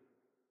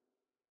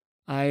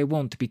 I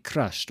won't be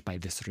crushed by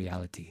this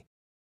reality.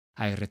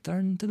 I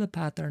return to the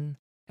pattern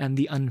and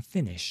the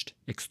unfinished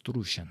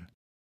extrusion.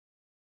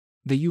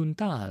 The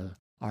Yuntal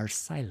are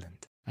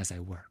silent as I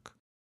work.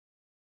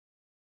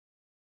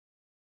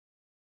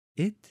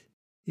 It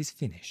is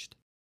finished.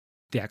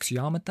 The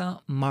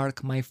Axiomata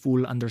mark my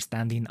full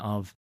understanding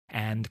of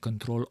and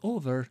control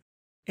over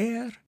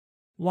air,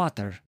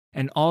 water,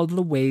 and all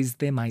the ways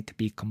they might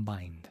be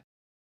combined.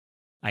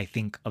 I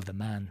think of the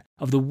man,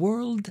 of the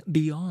world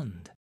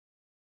beyond.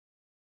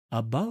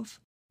 Above,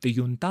 the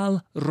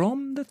Yuntal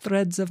roam the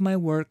threads of my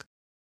work,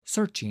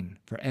 searching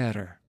for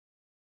error.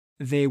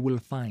 They will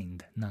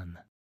find none.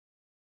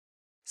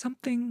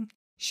 Something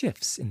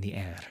shifts in the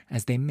air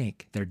as they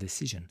make their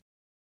decision.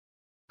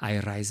 I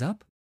rise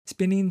up,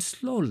 spinning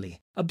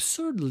slowly,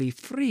 absurdly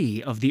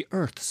free of the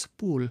earth's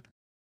pull.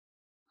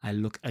 I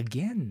look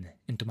again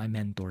into my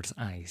mentor's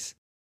eyes.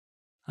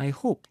 I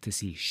hope to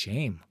see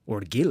shame or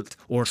guilt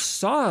or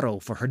sorrow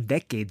for her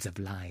decades of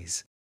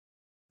lies.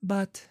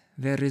 But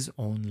there is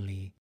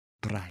only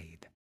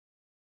pride.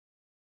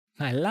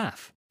 I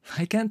laugh.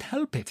 I can't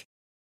help it.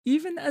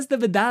 Even as the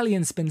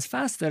medallion spins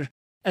faster,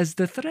 as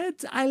the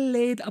threads I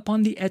laid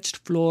upon the etched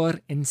floor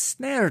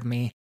ensnared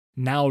me,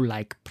 now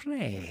like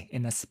prey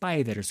in a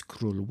spider's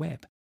cruel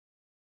web.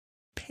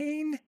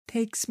 Pain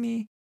takes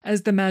me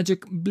as the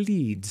magic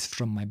bleeds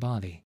from my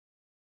body.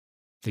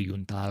 The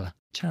Yuntal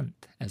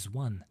chant as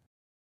one.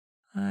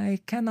 I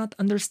cannot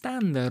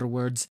understand their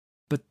words,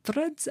 but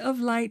threads of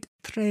light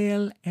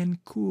trail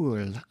and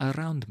cool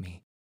around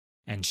me,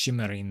 and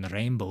shimmering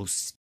rainbows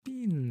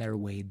spin their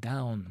way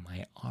down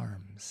my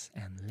arms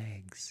and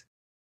legs.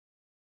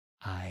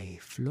 I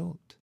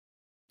float,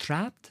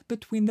 trapped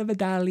between the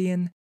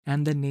medallion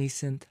and the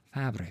nascent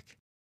fabric.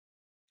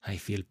 I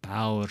feel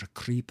power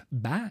creep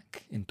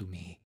back into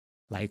me,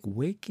 like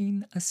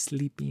waking a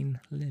sleeping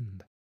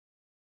limb.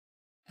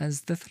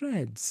 As the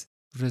threads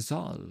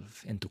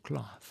resolve into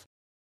cloth,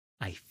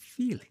 I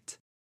feel it.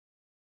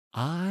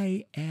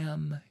 I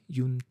am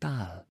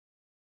Yuntal.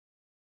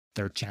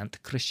 Their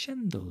chant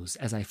crescendos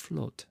as I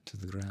float to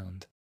the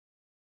ground.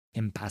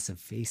 Impassive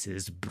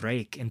faces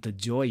break into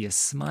joyous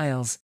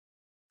smiles,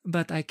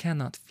 but I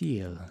cannot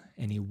feel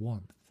any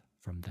warmth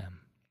from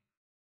them.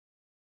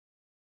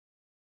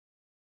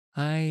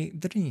 I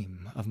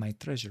dream of my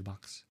treasure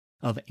box,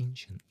 of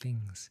ancient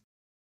things.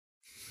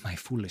 My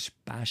foolish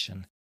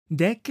passion,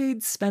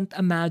 decades spent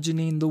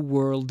imagining the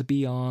world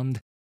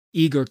beyond,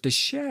 eager to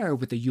share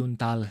with the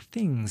Yuntal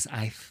things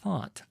I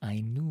thought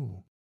I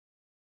knew.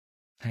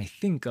 I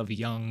think of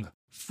young,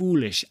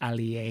 foolish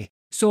Allier,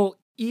 so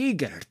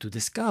eager to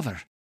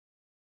discover.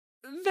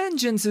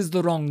 Vengeance is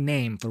the wrong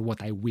name for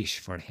what I wish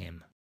for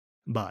him,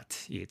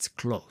 but it's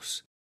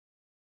close.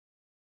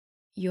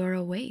 You're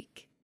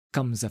awake.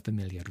 Comes a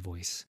familiar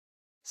voice,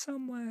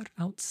 somewhere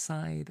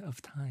outside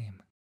of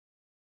time.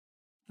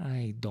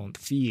 I don't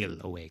feel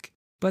awake,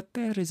 but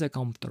there is a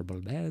comfortable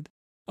bed,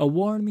 a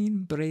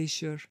warming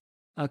brazier,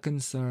 a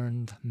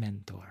concerned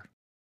mentor.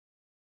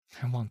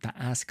 I want to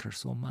ask her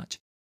so much,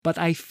 but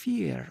I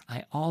fear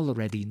I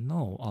already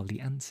know all the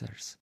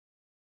answers.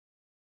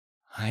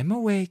 I'm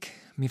awake,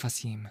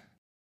 Mifasim.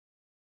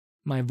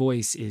 My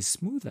voice is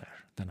smoother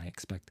than I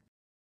expect,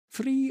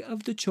 free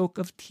of the choke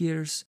of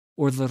tears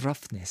or the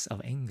roughness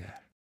of anger.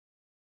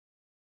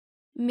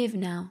 Miv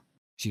now.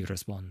 She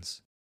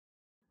responds.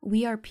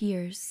 We are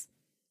peers.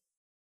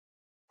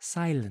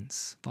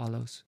 Silence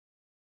follows.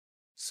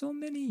 So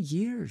many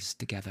years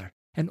together,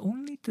 and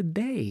only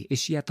today is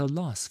she at a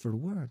loss for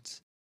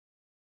words.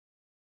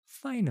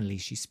 Finally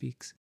she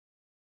speaks.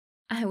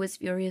 I was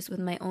furious with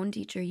my own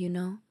teacher, you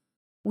know.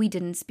 We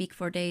didn't speak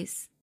for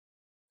days.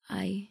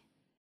 I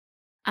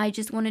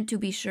just wanted to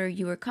be sure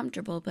you were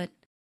comfortable, but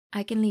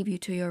I can leave you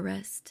to your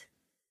rest.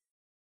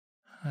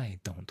 I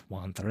don't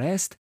want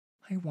rest.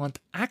 I want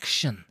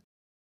action.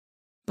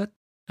 But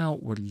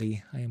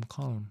outwardly I am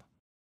calm.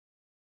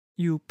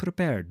 You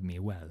prepared me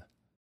well.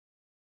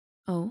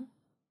 Oh,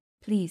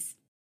 please,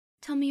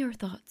 tell me your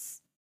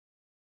thoughts.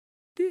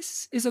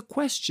 This is a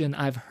question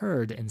I've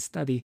heard in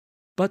study,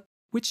 but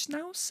which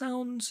now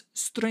sounds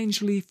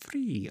strangely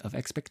free of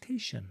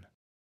expectation.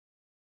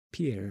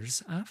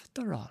 Peers,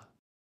 after all.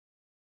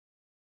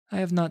 I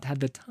have not had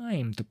the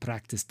time to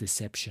practice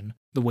deception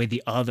the way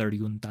the other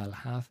Yuntal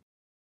have,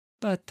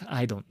 but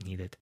I don't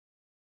need it.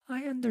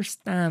 I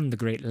understand the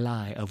great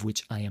lie of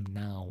which I am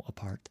now a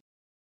part.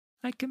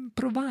 I can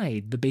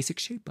provide the basic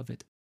shape of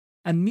it,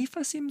 and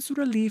Mifasim's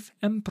relief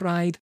and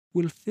pride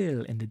will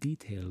fill in the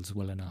details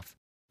well enough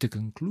to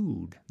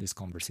conclude this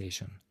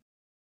conversation.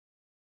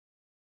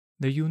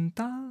 The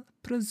Yuntal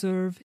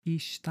preserve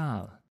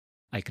Ixtal,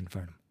 I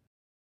confirm.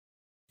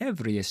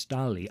 Every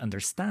Ixtali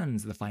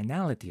understands the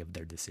finality of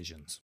their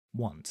decisions,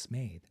 once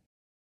made.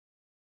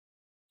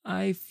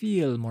 I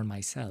feel more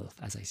myself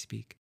as I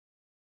speak.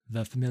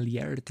 The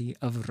familiarity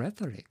of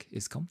rhetoric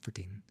is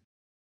comforting.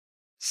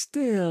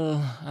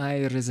 Still,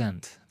 I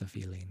resent the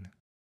feeling,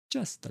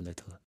 just a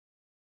little.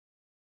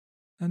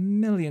 A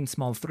million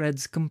small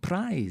threads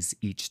comprise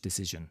each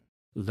decision,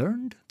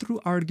 learned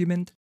through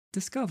argument,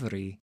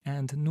 discovery,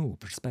 and new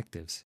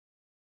perspectives.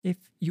 If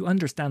you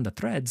understand the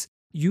threads,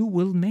 you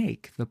will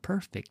make the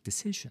perfect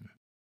decision.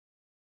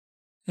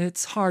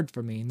 It's hard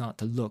for me not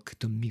to look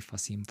to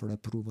Mifasim for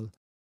approval,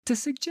 to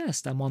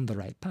suggest I'm on the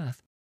right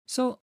path,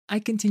 so I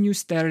continue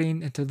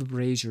staring into the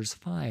brazier's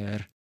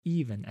fire,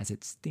 even as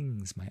it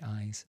stings my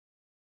eyes.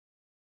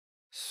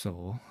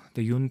 So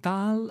the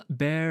Yuntal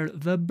bear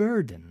the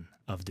burden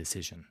of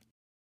decision.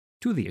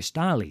 To the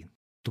Ixtali,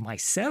 to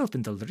myself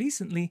until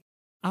recently,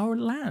 our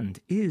land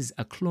is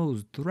a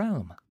closed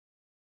realm.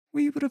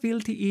 We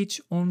reveal to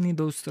each only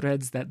those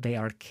threads that they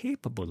are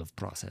capable of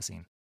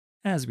processing,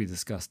 as we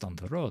discussed on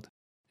the road,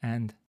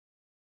 and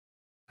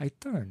I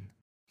turn,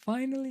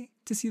 finally,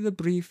 to see the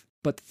brief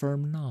but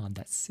firm nod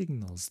that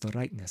signals the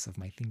rightness of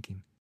my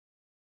thinking.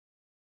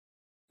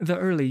 The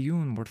early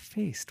Yun were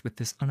faced with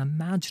this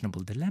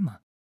unimaginable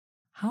dilemma.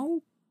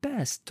 How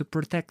best to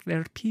protect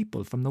their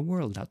people from the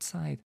world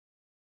outside?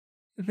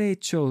 They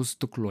chose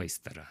to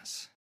cloister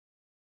us.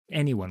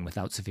 Anyone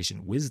without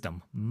sufficient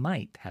wisdom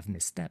might have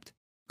misstepped,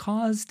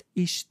 caused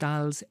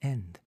Ixtal's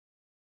end.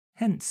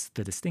 Hence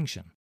the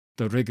distinction,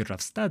 the rigor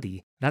of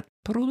study that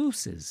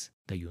produces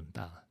the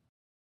Yuntal.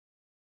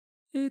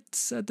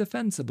 It's a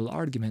defensible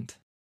argument.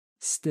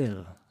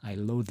 Still, I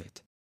loathe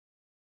it.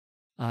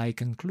 I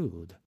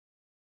conclude.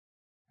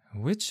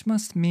 Which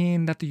must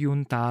mean that the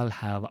Yuntal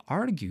have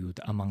argued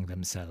among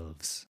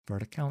themselves for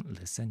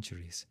countless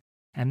centuries,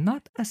 and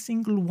not a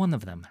single one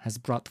of them has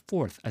brought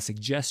forth a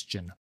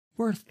suggestion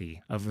worthy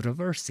of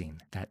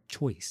reversing that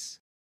choice.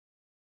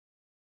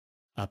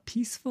 A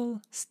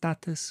peaceful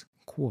status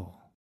quo,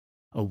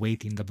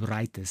 awaiting the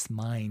brightest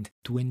mind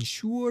to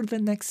ensure the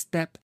next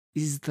step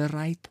is the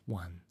right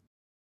one.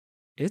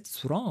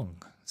 It's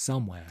wrong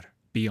somewhere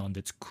beyond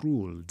its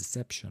cruel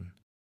deception.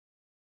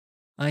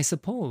 I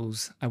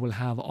suppose I will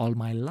have all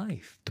my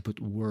life to put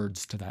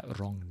words to that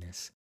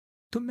wrongness,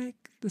 to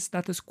make the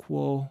status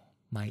quo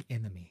my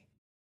enemy.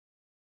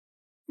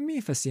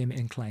 Mifasim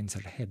inclines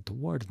her head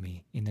toward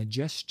me in a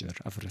gesture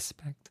of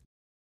respect.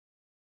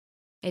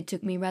 It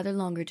took me rather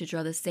longer to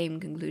draw the same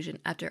conclusion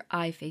after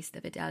I faced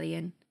the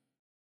Vidalian.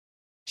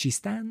 She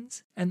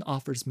stands and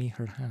offers me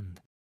her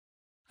hand.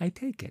 I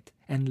take it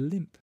and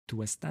limp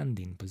to a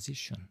standing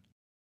position.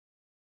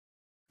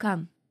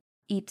 Come,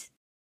 eat.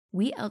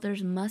 We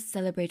elders must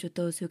celebrate with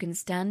those who can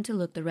stand to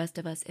look the rest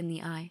of us in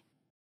the eye.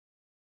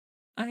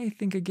 I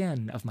think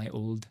again of my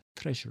old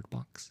treasure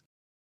box.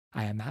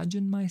 I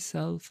imagine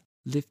myself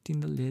lifting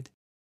the lid,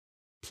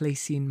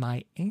 placing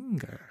my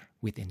anger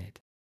within it,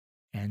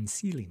 and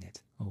sealing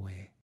it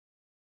away.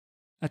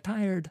 A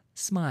tired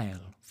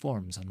smile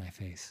forms on my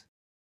face.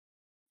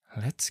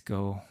 Let's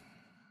go.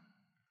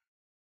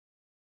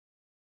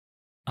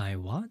 I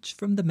watch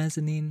from the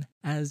mezzanine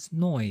as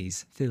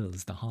noise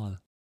fills the hall.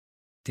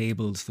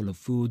 Tables full of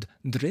food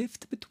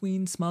drift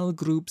between small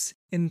groups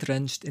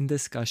entrenched in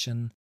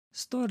discussion,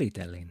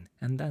 storytelling,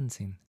 and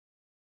dancing.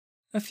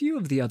 A few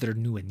of the other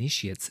new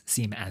initiates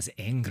seem as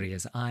angry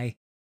as I,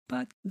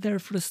 but their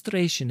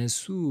frustration is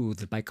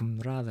soothed by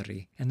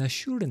camaraderie and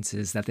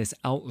assurances that this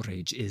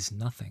outrage is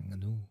nothing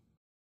new.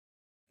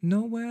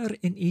 Nowhere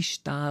in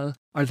Ixtal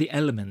are the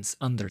elements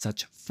under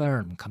such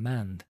firm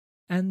command,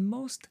 and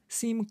most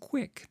seem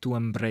quick to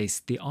embrace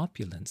the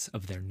opulence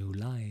of their new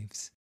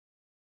lives.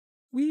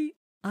 We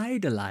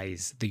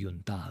idolize the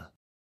Yuntal.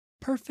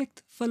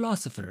 Perfect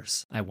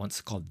philosophers, I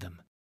once called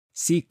them,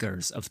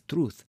 seekers of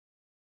truth.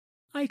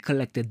 I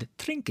collected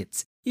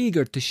trinkets,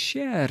 eager to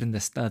share in the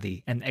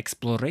study and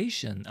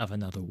exploration of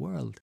another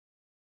world.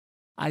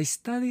 I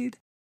studied,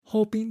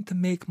 hoping to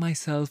make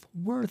myself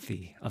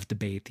worthy of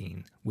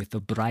debating with the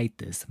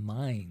brightest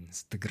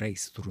minds to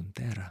grace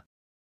Runeterra.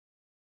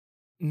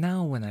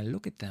 Now when I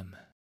look at them,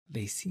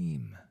 they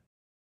seem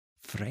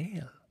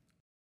frail.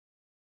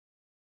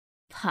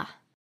 Pah,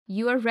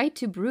 you are right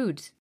to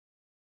brood.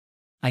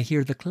 I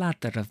hear the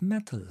clatter of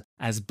metal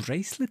as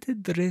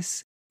braceleted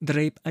wrists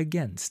drape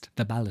against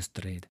the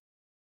balustrade.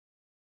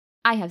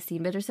 I have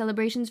seen better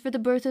celebrations for the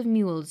birth of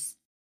mules.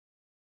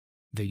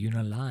 The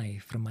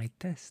Unalai from my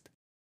test.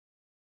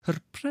 Her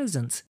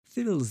presence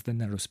fills the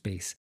narrow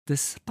space,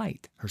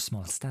 despite her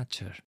small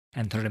stature,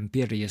 and her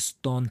imperious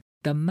tone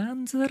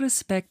demands the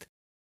respect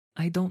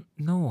I don't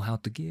know how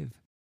to give.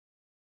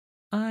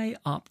 I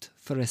opt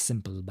for a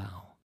simple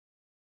bow.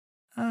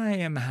 I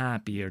am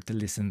happier to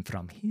listen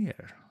from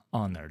here,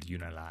 honored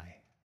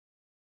Unalai.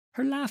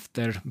 Her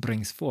laughter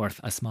brings forth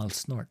a small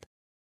snort.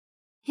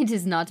 It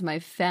is not my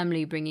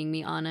family bringing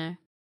me honor.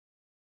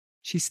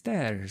 She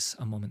stares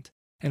a moment,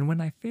 and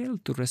when I fail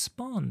to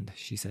respond,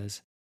 she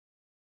says,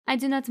 I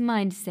do not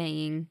mind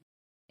saying.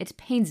 It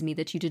pains me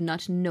that you did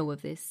not know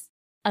of this.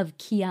 Of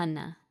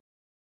Kiana.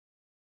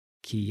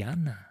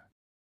 Kiana.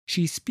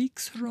 She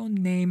speaks her own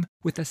name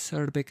with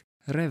acerbic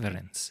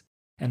reverence,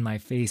 and my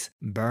face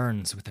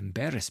burns with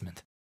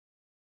embarrassment.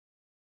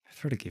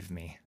 Forgive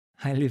me.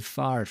 I live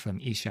far from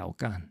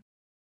Ixtal.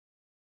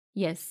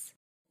 Yes.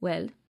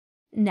 Well,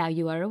 now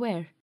you are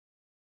aware.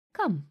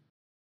 Come.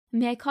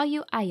 May I call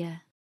you Aya?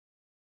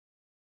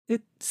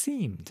 It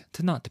seemed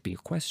to not be a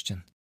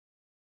question.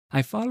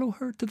 I follow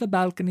her to the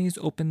balcony's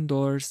open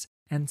doors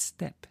and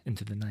step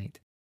into the night.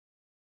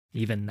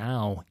 Even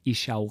now,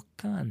 Ixtal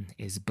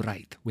is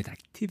bright with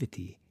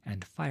activity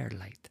and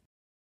firelight.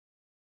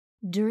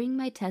 During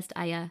my test,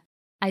 Aya,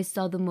 I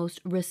saw the most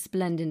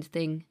resplendent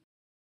thing,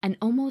 an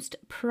almost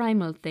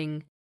primal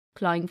thing,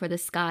 clawing for the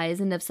skies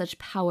and of such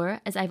power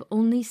as I've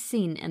only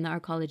seen in the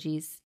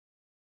arcologies.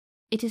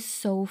 It is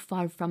so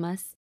far from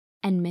us,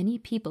 and many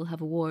people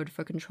have warred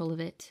for control of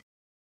it.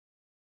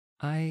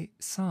 I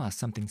saw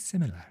something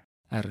similar,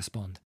 I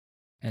respond,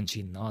 and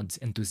she nods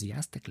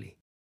enthusiastically.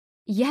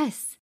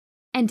 Yes,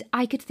 and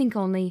I could think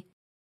only,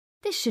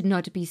 this should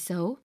not be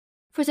so,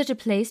 for such a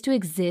place to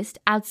exist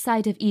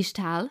outside of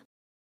Ixtal,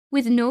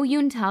 with no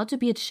Yuntal to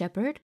be its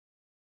shepherd.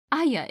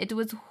 Aya, it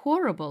was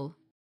horrible.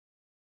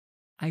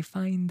 I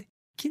find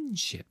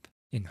kinship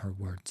in her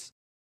words.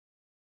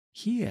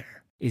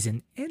 Here is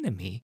an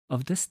enemy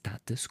of the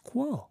status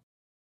quo.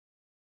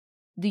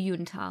 The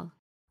Yuntal.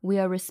 We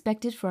are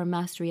respected for our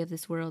mastery of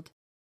this world.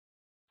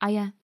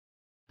 Aya,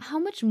 how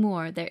much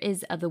more there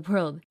is of the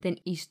world than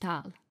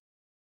Ixtal?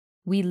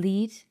 We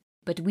lead,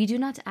 but we do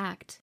not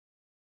act.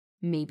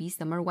 Maybe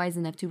some are wise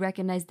enough to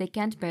recognize they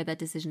can't bear that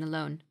decision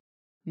alone.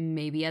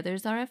 Maybe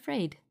others are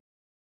afraid.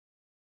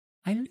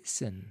 I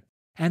listen,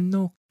 and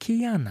know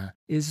Kiana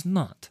is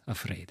not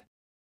afraid.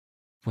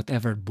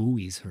 Whatever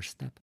buoys her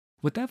step,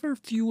 whatever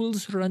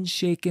fuels her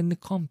unshaken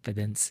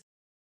confidence,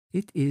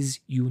 it is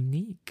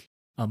unique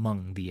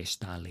among the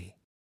Ixtali.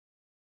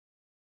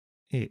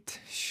 It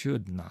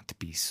should not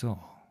be so,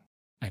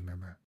 I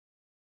murmur.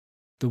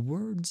 The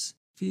words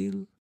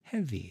feel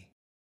heavy,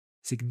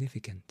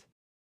 significant.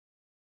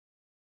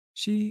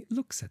 She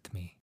looks at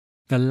me,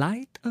 the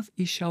light of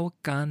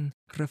Ixtal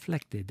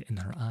reflected in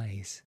her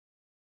eyes.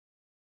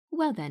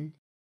 Well then,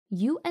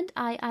 you and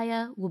I,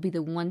 Aya, will be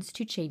the ones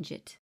to change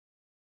it.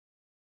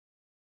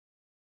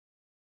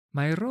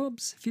 My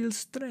robes feel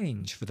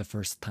strange for the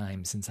first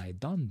time since I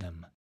donned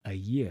them a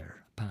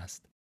year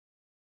past.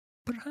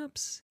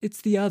 Perhaps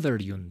it's the other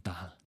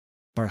Yuntal.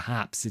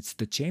 Perhaps it's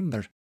the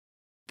chamber.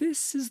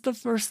 This is the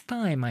first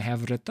time I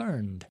have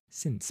returned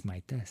since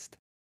my test.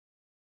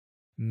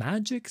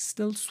 Magic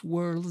still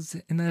swirls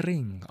in a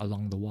ring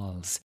along the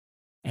walls,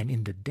 and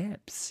in the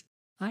depths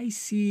I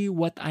see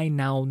what I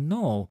now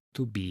know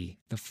to be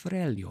the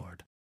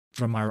Freljord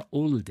from our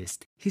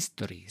oldest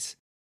histories.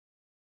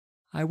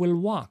 I will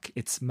walk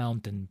its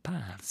mountain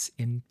paths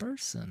in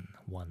person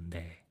one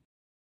day.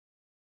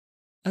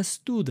 A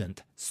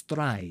student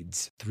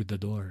strides through the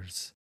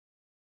doors.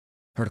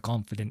 Her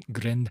confident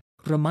grin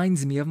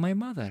reminds me of my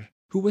mother,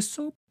 who was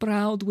so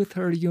proud with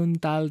her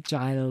Yuntal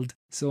child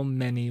so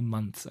many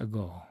months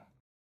ago.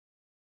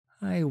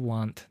 I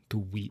want to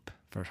weep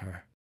for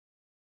her.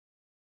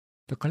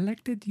 The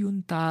collected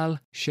Yuntal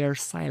share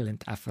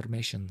silent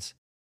affirmations.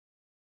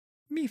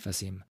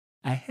 Mifasim,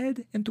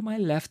 ahead and to my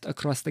left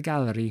across the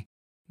gallery,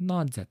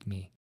 nods at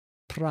me,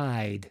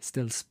 pride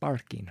still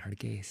sparking her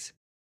gaze.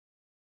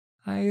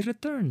 I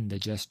return the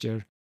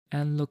gesture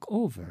and look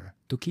over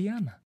to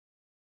Kiana.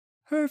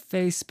 Her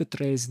face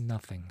betrays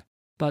nothing,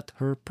 but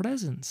her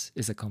presence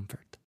is a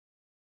comfort.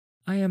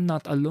 I am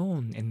not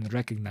alone in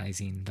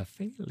recognizing the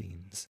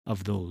failings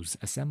of those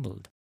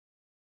assembled.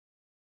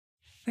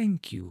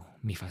 Thank you,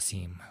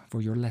 Mifasim, for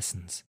your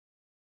lessons.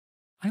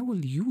 I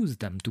will use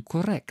them to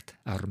correct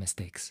our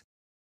mistakes.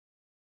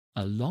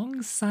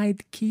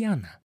 Alongside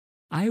Kiana,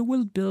 I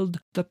will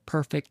build the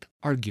perfect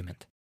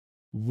argument,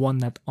 one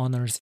that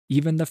honors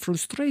even the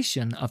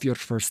frustration of your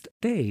first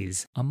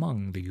days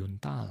among the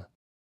Yuntal.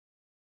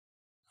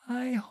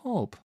 I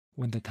hope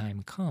when the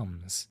time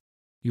comes,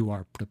 you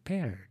are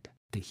prepared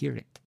to hear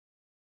it.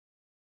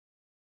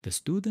 The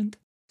student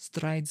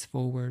strides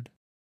forward.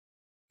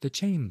 The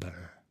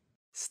chamber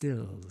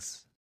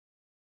stills.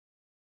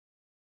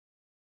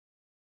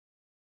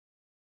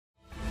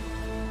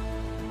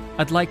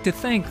 I'd like to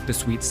thank the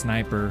Sweet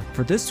Sniper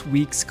for this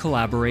week's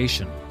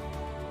collaboration.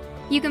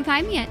 You can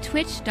find me at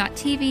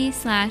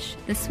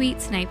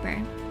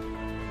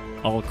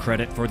twitch.tv/thesweetsniper. All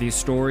credit for these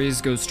stories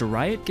goes to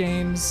Riot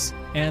Games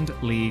and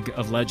League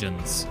of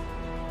Legends.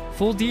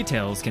 Full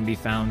details can be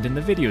found in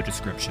the video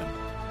description.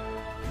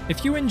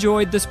 If you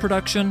enjoyed this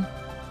production,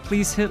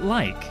 please hit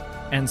like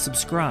and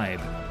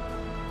subscribe.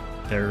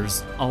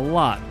 There's a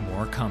lot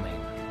more coming.